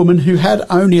was a woman who had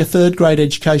only a third grade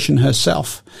education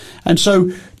herself. And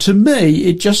so, to me,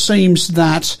 it just seems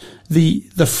that the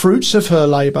fruits of her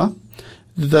labour,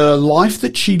 the life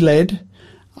that she led,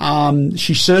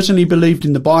 she certainly believed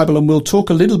in the Bible, and we'll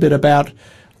talk a little bit about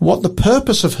what the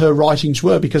purpose of her writings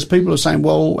were, because people are saying,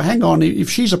 well, hang on, if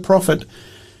she's a prophet,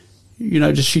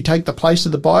 does she take the place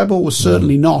of the Bible? Well,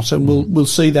 certainly not, and we'll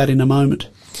see that in a moment.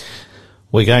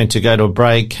 We're going to go to a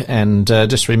break, and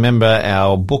just remember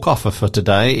our book offer for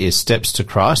today is Steps to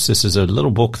Christ. This is a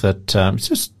little book that it's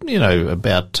just,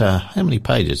 about how many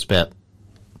pages? About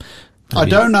I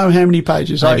don't know how many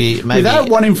pages. Maybe without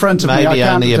one in front of me, I maybe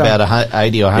can't only tell. about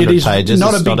 80 or 100 It is pages.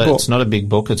 not a big book. It's not a big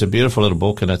book. It's a beautiful little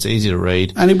book, and it's easy to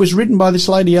read. And it was written by this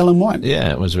lady, Ellen White. Yeah,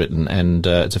 it was written, and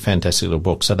it's a fantastic little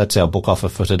book. So that's our book offer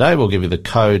for today. We'll give you the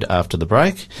code after the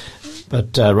break.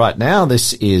 But right now,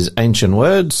 this is Ancient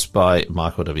Words by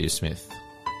Michael W. Smith.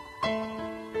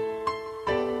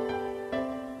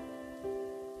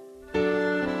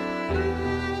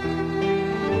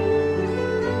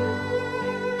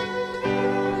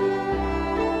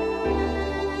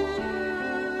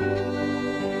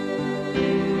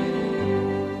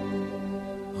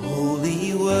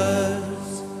 Holy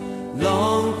words,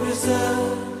 long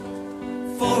preserved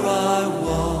for our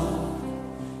walk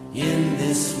in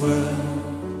this world.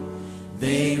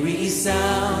 They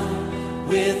resound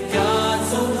with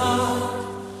God's own heart.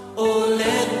 Oh,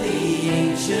 let the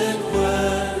ancient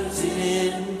words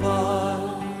impart.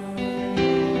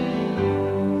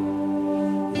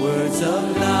 Words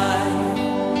of life,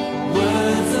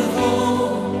 words of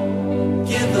hope,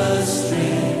 give us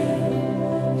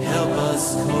strength, help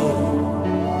us cope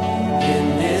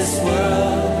in this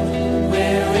world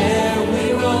where'er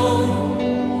we roam.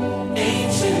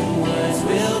 Ancient words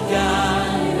will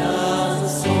guide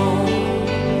us home.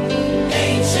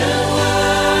 Ancient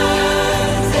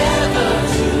words, ever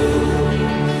true,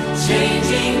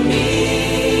 changing me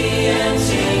and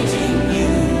changing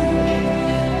you.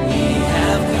 We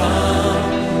have come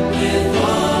with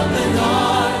open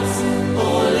hearts.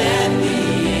 Oh, let the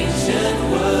ancient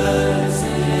words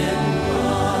impart.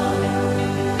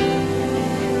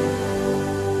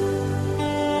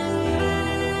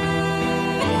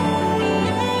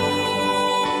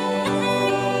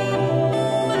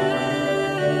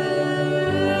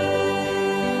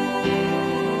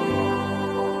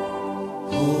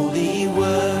 Holy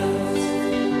words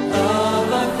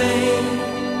of our faith,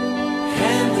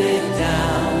 handed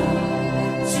down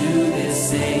to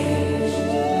this age,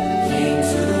 came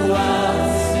to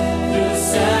us through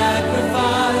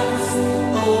sacrifice.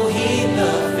 Oh, heed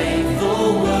the faithful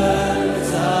words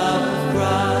of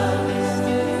Christ.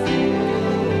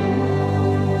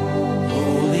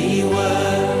 Holy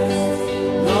words,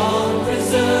 long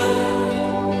preserved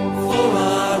for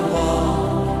our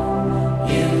walk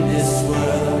in this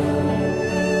world.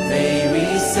 They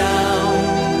resound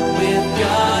with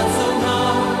God's own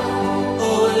heart.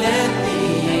 Oh, let the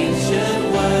ancient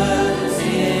words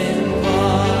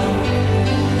impart.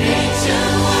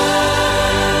 Ancient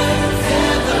words,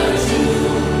 ever true,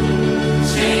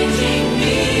 changing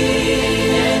me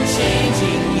and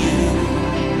changing you.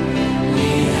 We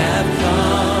have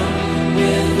come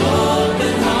with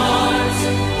open hearts.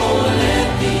 Oh, let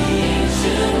the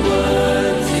ancient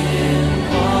words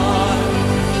impart.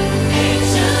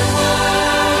 Ancient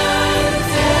words,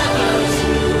 ever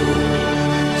true,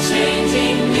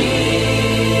 changing me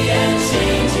and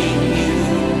changing you.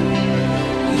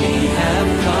 We have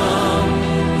come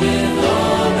with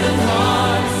open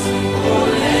hearts. Oh,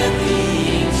 let the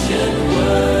ancient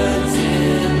words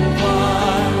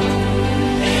impart.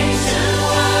 Ancient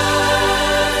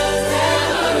words,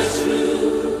 ever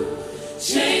true,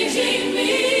 changing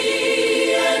me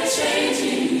and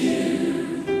changing you.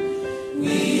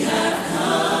 We have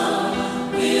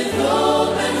come with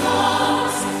open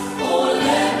hearts. Oh,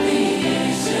 let the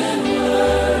ancient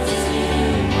words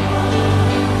impart.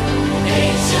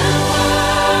 Ancient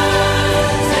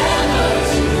words, ever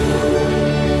true,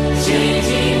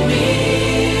 changing me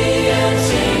and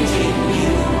changing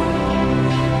you.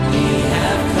 We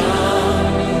have come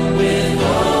with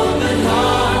open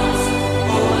hearts.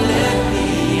 Oh, let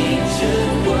the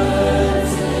ancient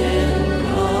words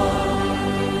impart.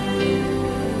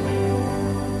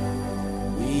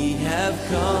 We have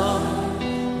come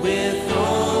with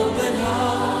open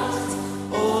hearts.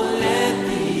 Oh, let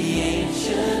the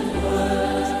ancient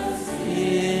words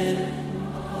impart.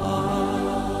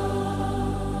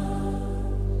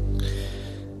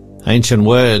 Ancient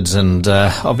words, and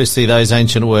obviously those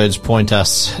ancient words point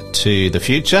us to the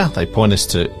future. They point us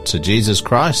to Jesus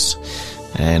Christ,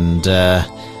 and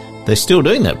they're still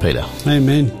doing that, Peter.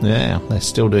 Amen. Yeah, they're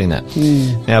still doing that.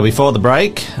 Now, before the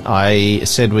break, I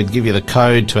said we'd give you the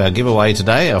code to our giveaway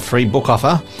today, our free book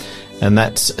offer, and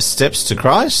that's Steps to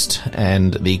Christ,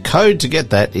 and the code to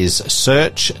get that is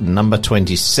search number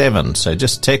 27. So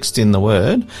just text in the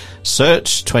word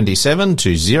search 27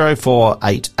 to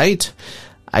 0488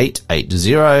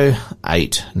 880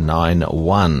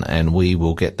 891, and we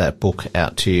will get that book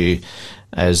out to you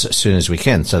as soon as we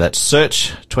can. So that's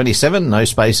search 27, no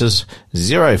spaces,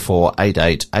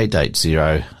 0488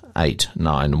 880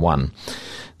 891.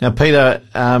 Now, Peter,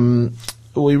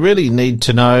 we really need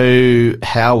to know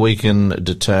how we can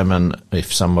determine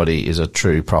if somebody is a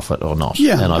true prophet or not.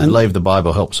 Yeah, and I believe the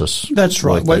Bible helps us. That's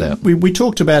right. Work that out. We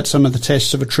talked about some of the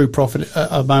tests of a true prophet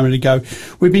a moment ago.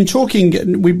 We've been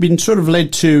sort of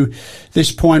led to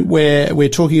this point where we're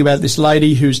talking about this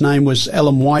lady whose name was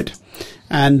Ellen White.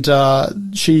 And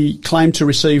she claimed to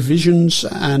receive visions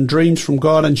and dreams from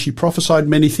God, and she prophesied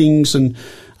many things, and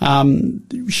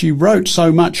she wrote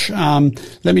so much.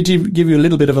 Let me give you a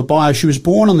little bit of a bio. She was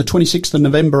born on the 26th of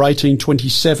November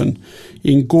 1827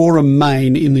 in Gorham,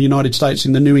 Maine, in the United States,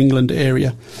 in the New England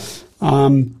area.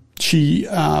 She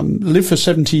lived for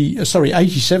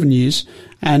 87 years,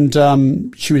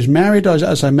 and she was married,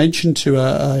 as I mentioned, to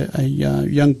a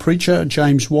young preacher,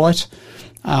 James White.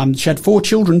 She had 4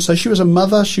 children, so she was a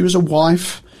mother, she was a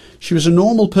wife, she was a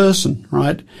normal person,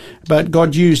 right? But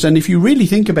God used, and if you really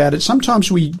think about it,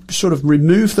 sometimes we sort of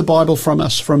remove the Bible from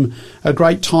us from a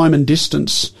great time and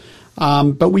distance,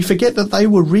 but we forget that they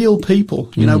were real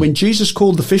people. You know, when Jesus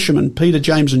called the fishermen, Peter,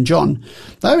 James and John,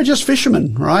 they were just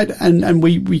fishermen, right? And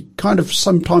we kind of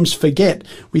sometimes forget.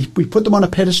 We put them on a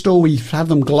pedestal, we have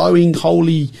them glowing,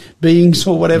 holy beings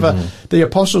or whatever, the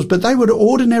apostles, but they were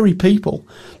ordinary people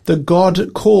that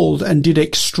God called and did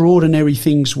extraordinary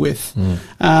things with.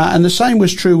 And the same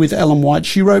was true with Ellen White.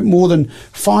 She wrote more than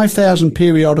 5,000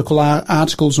 periodical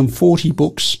articles and 40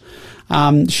 books.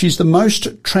 She's the most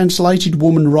translated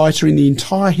woman writer in the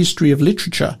entire history of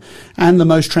literature and the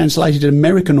most translated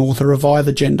American author of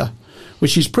either gender,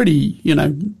 which is pretty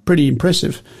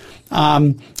impressive.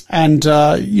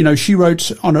 She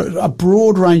wrote on a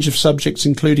broad range of subjects,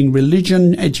 including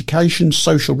religion, education,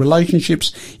 social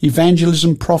relationships,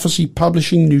 evangelism, prophecy,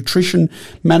 publishing, nutrition,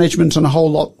 management, and a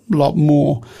whole lot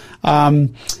more.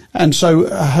 And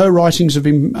so her writings have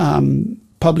been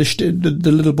published.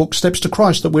 The little book Steps to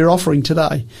Christ that we're offering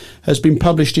today has been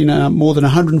published in more than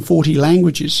 140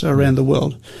 languages around the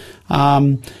world.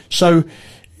 I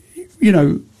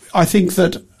think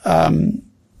that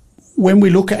when we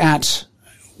look at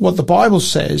what the Bible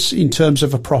says in terms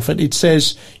of a prophet, it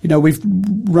says, we've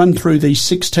run through these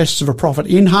 6 tests of a prophet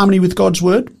in harmony with God's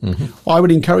word. I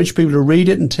would encourage people to read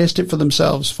it and test it for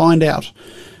themselves, find out.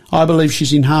 I believe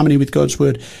she's in harmony with God's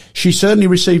word. She certainly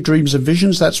received dreams and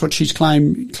visions. That's what she's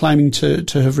claiming to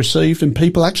have received. And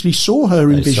people actually saw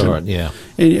her in vision. Saw it, yeah.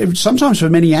 Sometimes for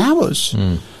many hours.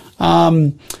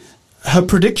 Her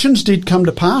predictions did come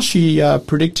to pass. She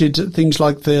predicted things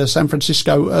like the San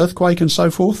Francisco earthquake and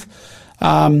so forth.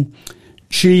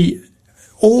 She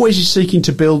always is seeking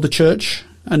to build the church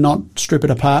and not strip it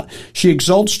apart. She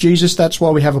exalts Jesus. That's why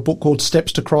we have a book called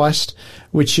Steps to Christ,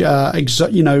 which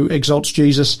exalts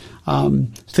Jesus.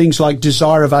 Things like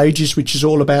Desire of Ages, which is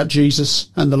all about Jesus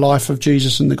and the life of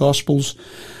Jesus and the Gospels.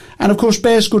 And, of course,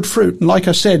 bears good fruit. And like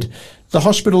I said, the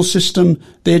hospital system,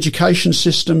 the education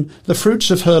system, the fruits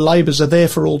of her labours are there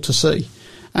for all to see.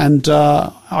 And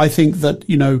I think that,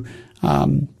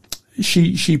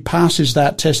 she passes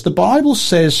that test. The Bible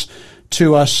says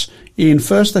to us in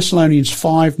 1 Thessalonians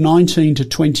 5:19 to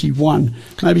 21.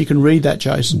 Maybe you can read that,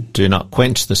 Jason. Do not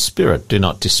quench the spirit. Do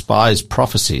not despise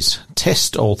prophecies.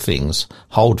 Test all things.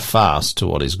 Hold fast to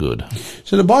what is good.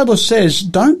 So the Bible says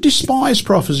don't despise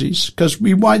prophecies, because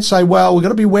we might say, well, we've got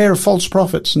to beware of false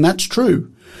prophets, and that's true.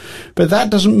 But that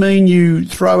doesn't mean you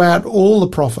throw out all the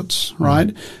prophets,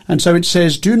 right? And so it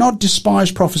says, do not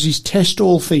despise prophecies, test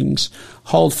all things,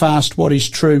 hold fast what is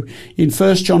true. In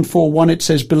 1 John 4:1 it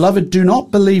says, Beloved, do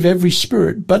not believe every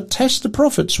spirit, but test the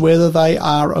prophets whether they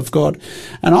are of God.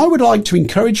 And I would like to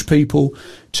encourage people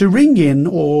to ring in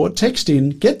or text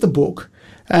in, get the book,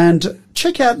 and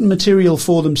check out the material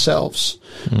for themselves.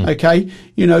 Okay?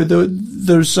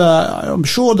 There's, I'm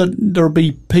sure that there'll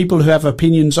be people who have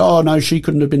opinions, oh no, she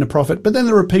couldn't have been a prophet. But then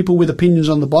there are people with opinions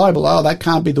on the Bible, oh, that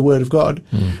can't be the word of God.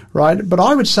 Right? But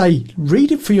I would say,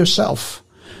 read it for yourself.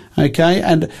 Okay?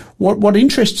 And what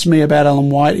interests me about Ellen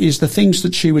White is the things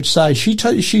that she would say.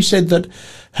 She said that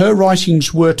her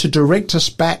writings were to direct us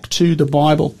back to the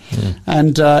Bible.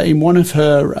 And in one of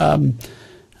her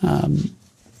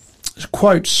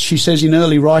quotes, she says in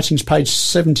Early Writings, page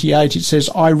 78, it says,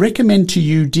 I recommend to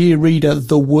you, dear reader,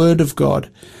 the Word of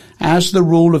God as the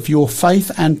rule of your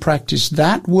faith and practice.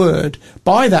 That word,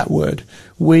 by that word,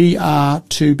 we are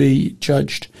to be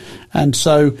judged. And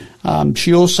so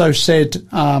she also said,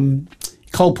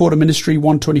 Cole Porter Ministry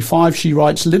 125, she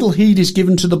writes, little heed is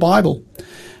given to the Bible,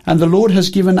 and the Lord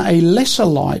has given a lesser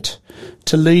light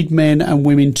to lead men and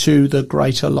women to the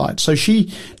greater light. So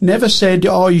she never said,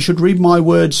 oh, you should read my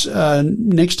words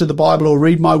next to the Bible or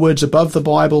read my words above the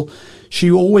Bible. She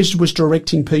always was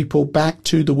directing people back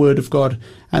to the Word of God.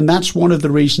 And that's one of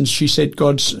the reasons she said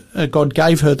God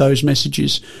gave her those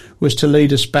messages, was to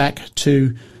lead us back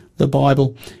to the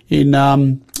Bible. In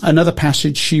another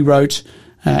passage she wrote,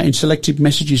 in Selected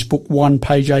Messages, Book 1,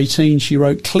 page 18, she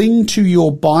wrote, cling to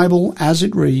your Bible as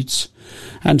it reads,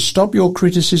 and stop your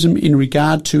criticism in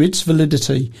regard to its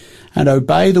validity, and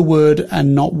obey the word,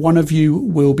 and not one of you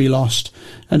will be lost.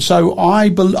 And so I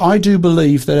do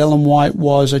believe that Ellen White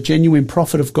was a genuine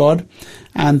prophet of God,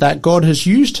 and that God has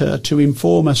used her to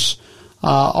inform us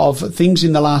of things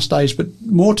in the last days, but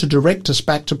more to direct us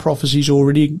back to prophecies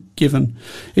already given.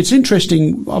 It's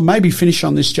interesting, I'll maybe finish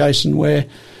on this, Jason, where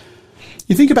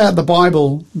you think about the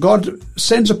Bible, God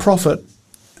sends a prophet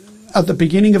at the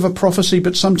beginning of a prophecy,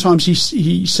 but sometimes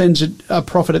he sends a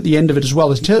prophet at the end of it as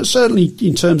well, certainly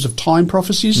in terms of time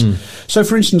prophecies. So,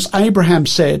 for instance, Abraham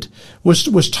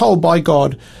was told by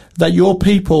God that your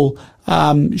people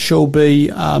shall be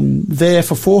there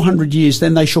for 400 years,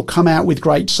 then they shall come out with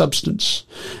great substance.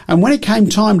 And when it came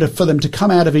time for them to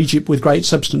come out of Egypt with great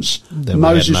substance,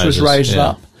 Moses was raised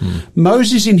up.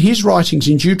 Moses, in his writings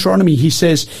in Deuteronomy, he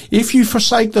says, if you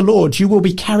forsake the Lord, you will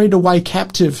be carried away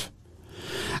captive.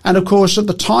 And of course, at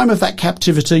the time of that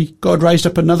captivity, God raised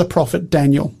up another prophet,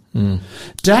 Daniel.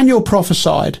 Daniel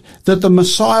prophesied that the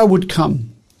Messiah would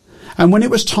come. And when it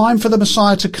was time for the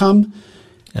Messiah to come,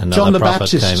 Another John the prophet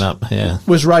Baptist came up,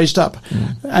 was raised up.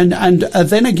 And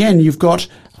then again, you've got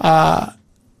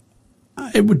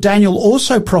Daniel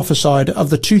also prophesied of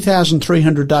the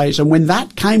 2,300 days. And when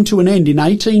that came to an end in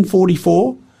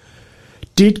 1844,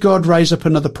 did God raise up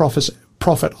another prophet?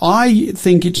 I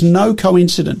think it's no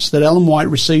coincidence that Ellen White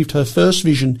received her first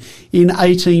vision in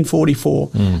 1844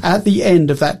 at the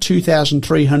end of that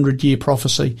 2,300-year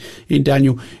prophecy in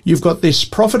Daniel. You've got this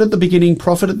prophet at the beginning,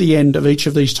 prophet at the end of each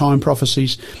of these time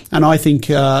prophecies, and I think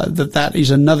that is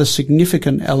another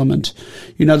significant element.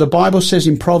 You know, the Bible says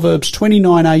in Proverbs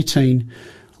 29:18,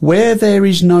 where there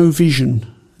is no vision,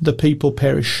 the people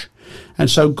perish. And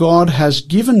so God has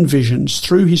given visions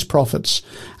through his prophets,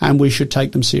 and we should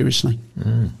take them seriously.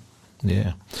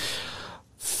 Yeah.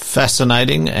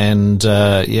 Fascinating and,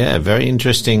 very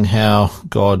interesting how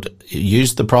God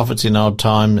used the prophets in old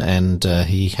time, and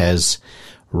he has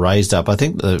raised up. I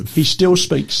think he still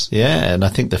speaks. Yeah, and I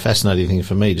think the fascinating thing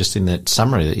for me, just in that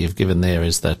summary that you've given there,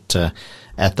 is that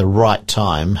at the right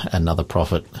time, another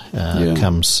prophet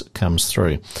comes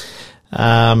through.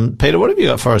 Peter, what have you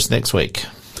got for us next week?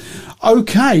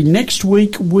 Okay, next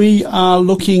week we are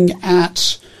looking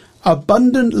at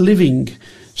abundant living.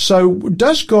 So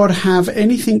does God have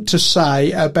anything to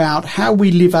say about how we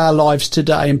live our lives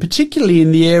today, and particularly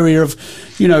in the area of,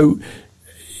 you know,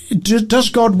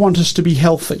 does God want us to be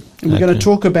healthy? And we're going to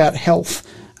talk about health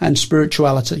and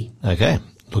spirituality. Okay.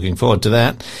 Looking forward to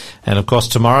that. And of course,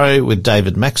 tomorrow with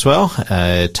David Maxwell,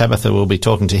 Tabitha will be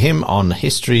talking to him on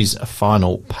History's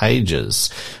Final Pages.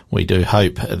 We do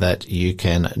hope that you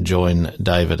can join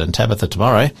David and Tabitha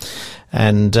tomorrow.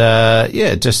 And,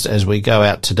 just as we go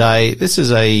out today, this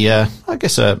is a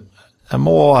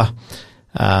more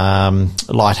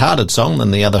light-hearted song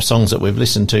than the other songs that we've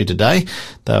listened to today.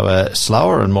 They were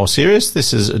slower and more serious.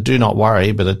 This is Do Not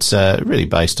Worry, but it's really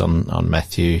based on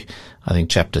Matthew, I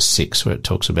think, chapter 6, where it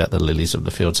talks about the lilies of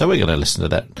the field. So we're going to listen to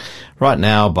that right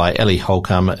now by Ellie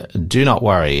Holcomb. Do not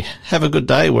worry. Have a good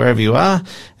day wherever you are,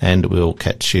 and we'll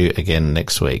catch you again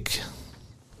next week.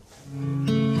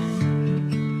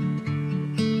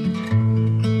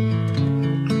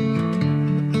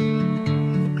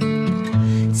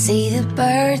 See the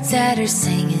birds that are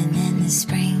singing in the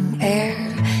spring air.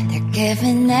 They're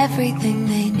given everything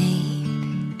they need.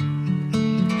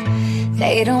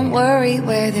 They don't worry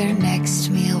where their next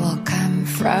meal will come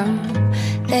from.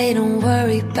 They don't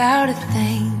worry about a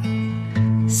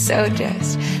thing. So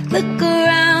just look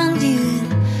around you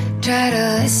and try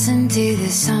to listen to the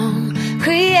song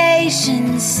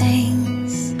creation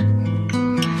sings.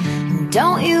 And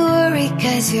don't you worry,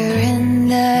 'cause you're in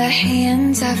the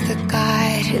hands of the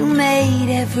God who made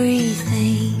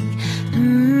everything.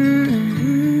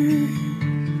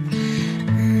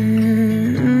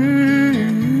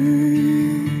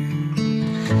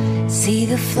 See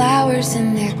the flowers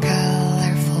in their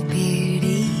colorful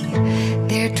beauty.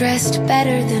 They're dressed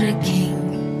better than a king.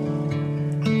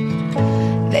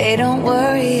 They don't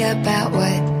worry about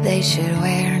what they should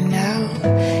wear, no.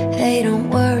 They don't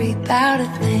worry about a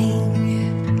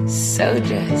thing. So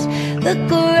just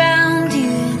look around you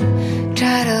and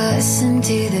try to listen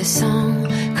to the song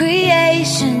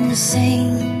creation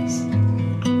sings.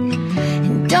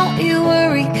 Don't you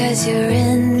worry, 'cause you're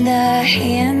in the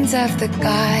hands of the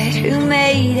God who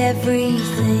made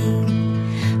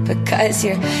everything. Because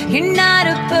you're not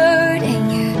a bird and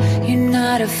you're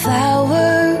not a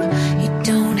flower. You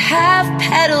don't have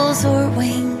petals or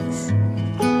wings.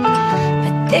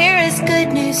 But there is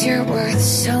good news, you're worth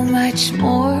so much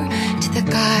more to the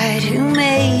God who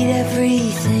made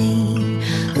everything.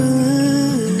 Ooh.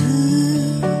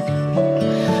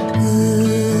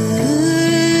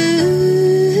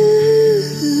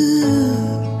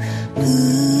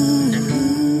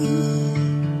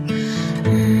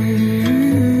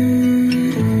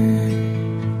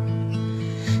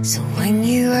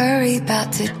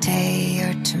 Today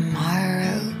or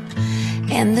tomorrow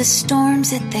and the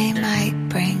storms that they might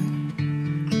bring,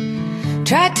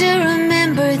 try to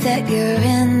remember that you're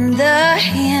in the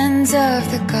hands of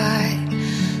the God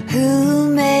who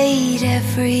made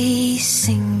every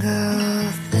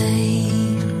single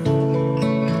thing.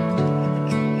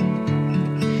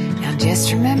 Now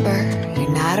just remember,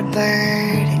 you're not a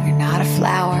bird and you're not a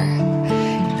flower.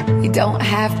 You don't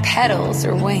have petals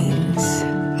or wings.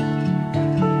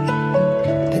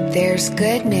 There's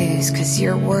good news, 'cause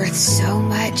you're worth so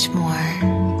much more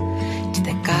to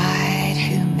the God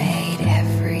who made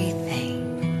everything.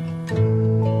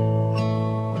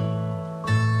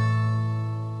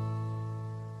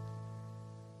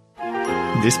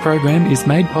 This program is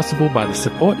made possible by the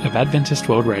support of Adventist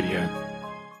World Radio.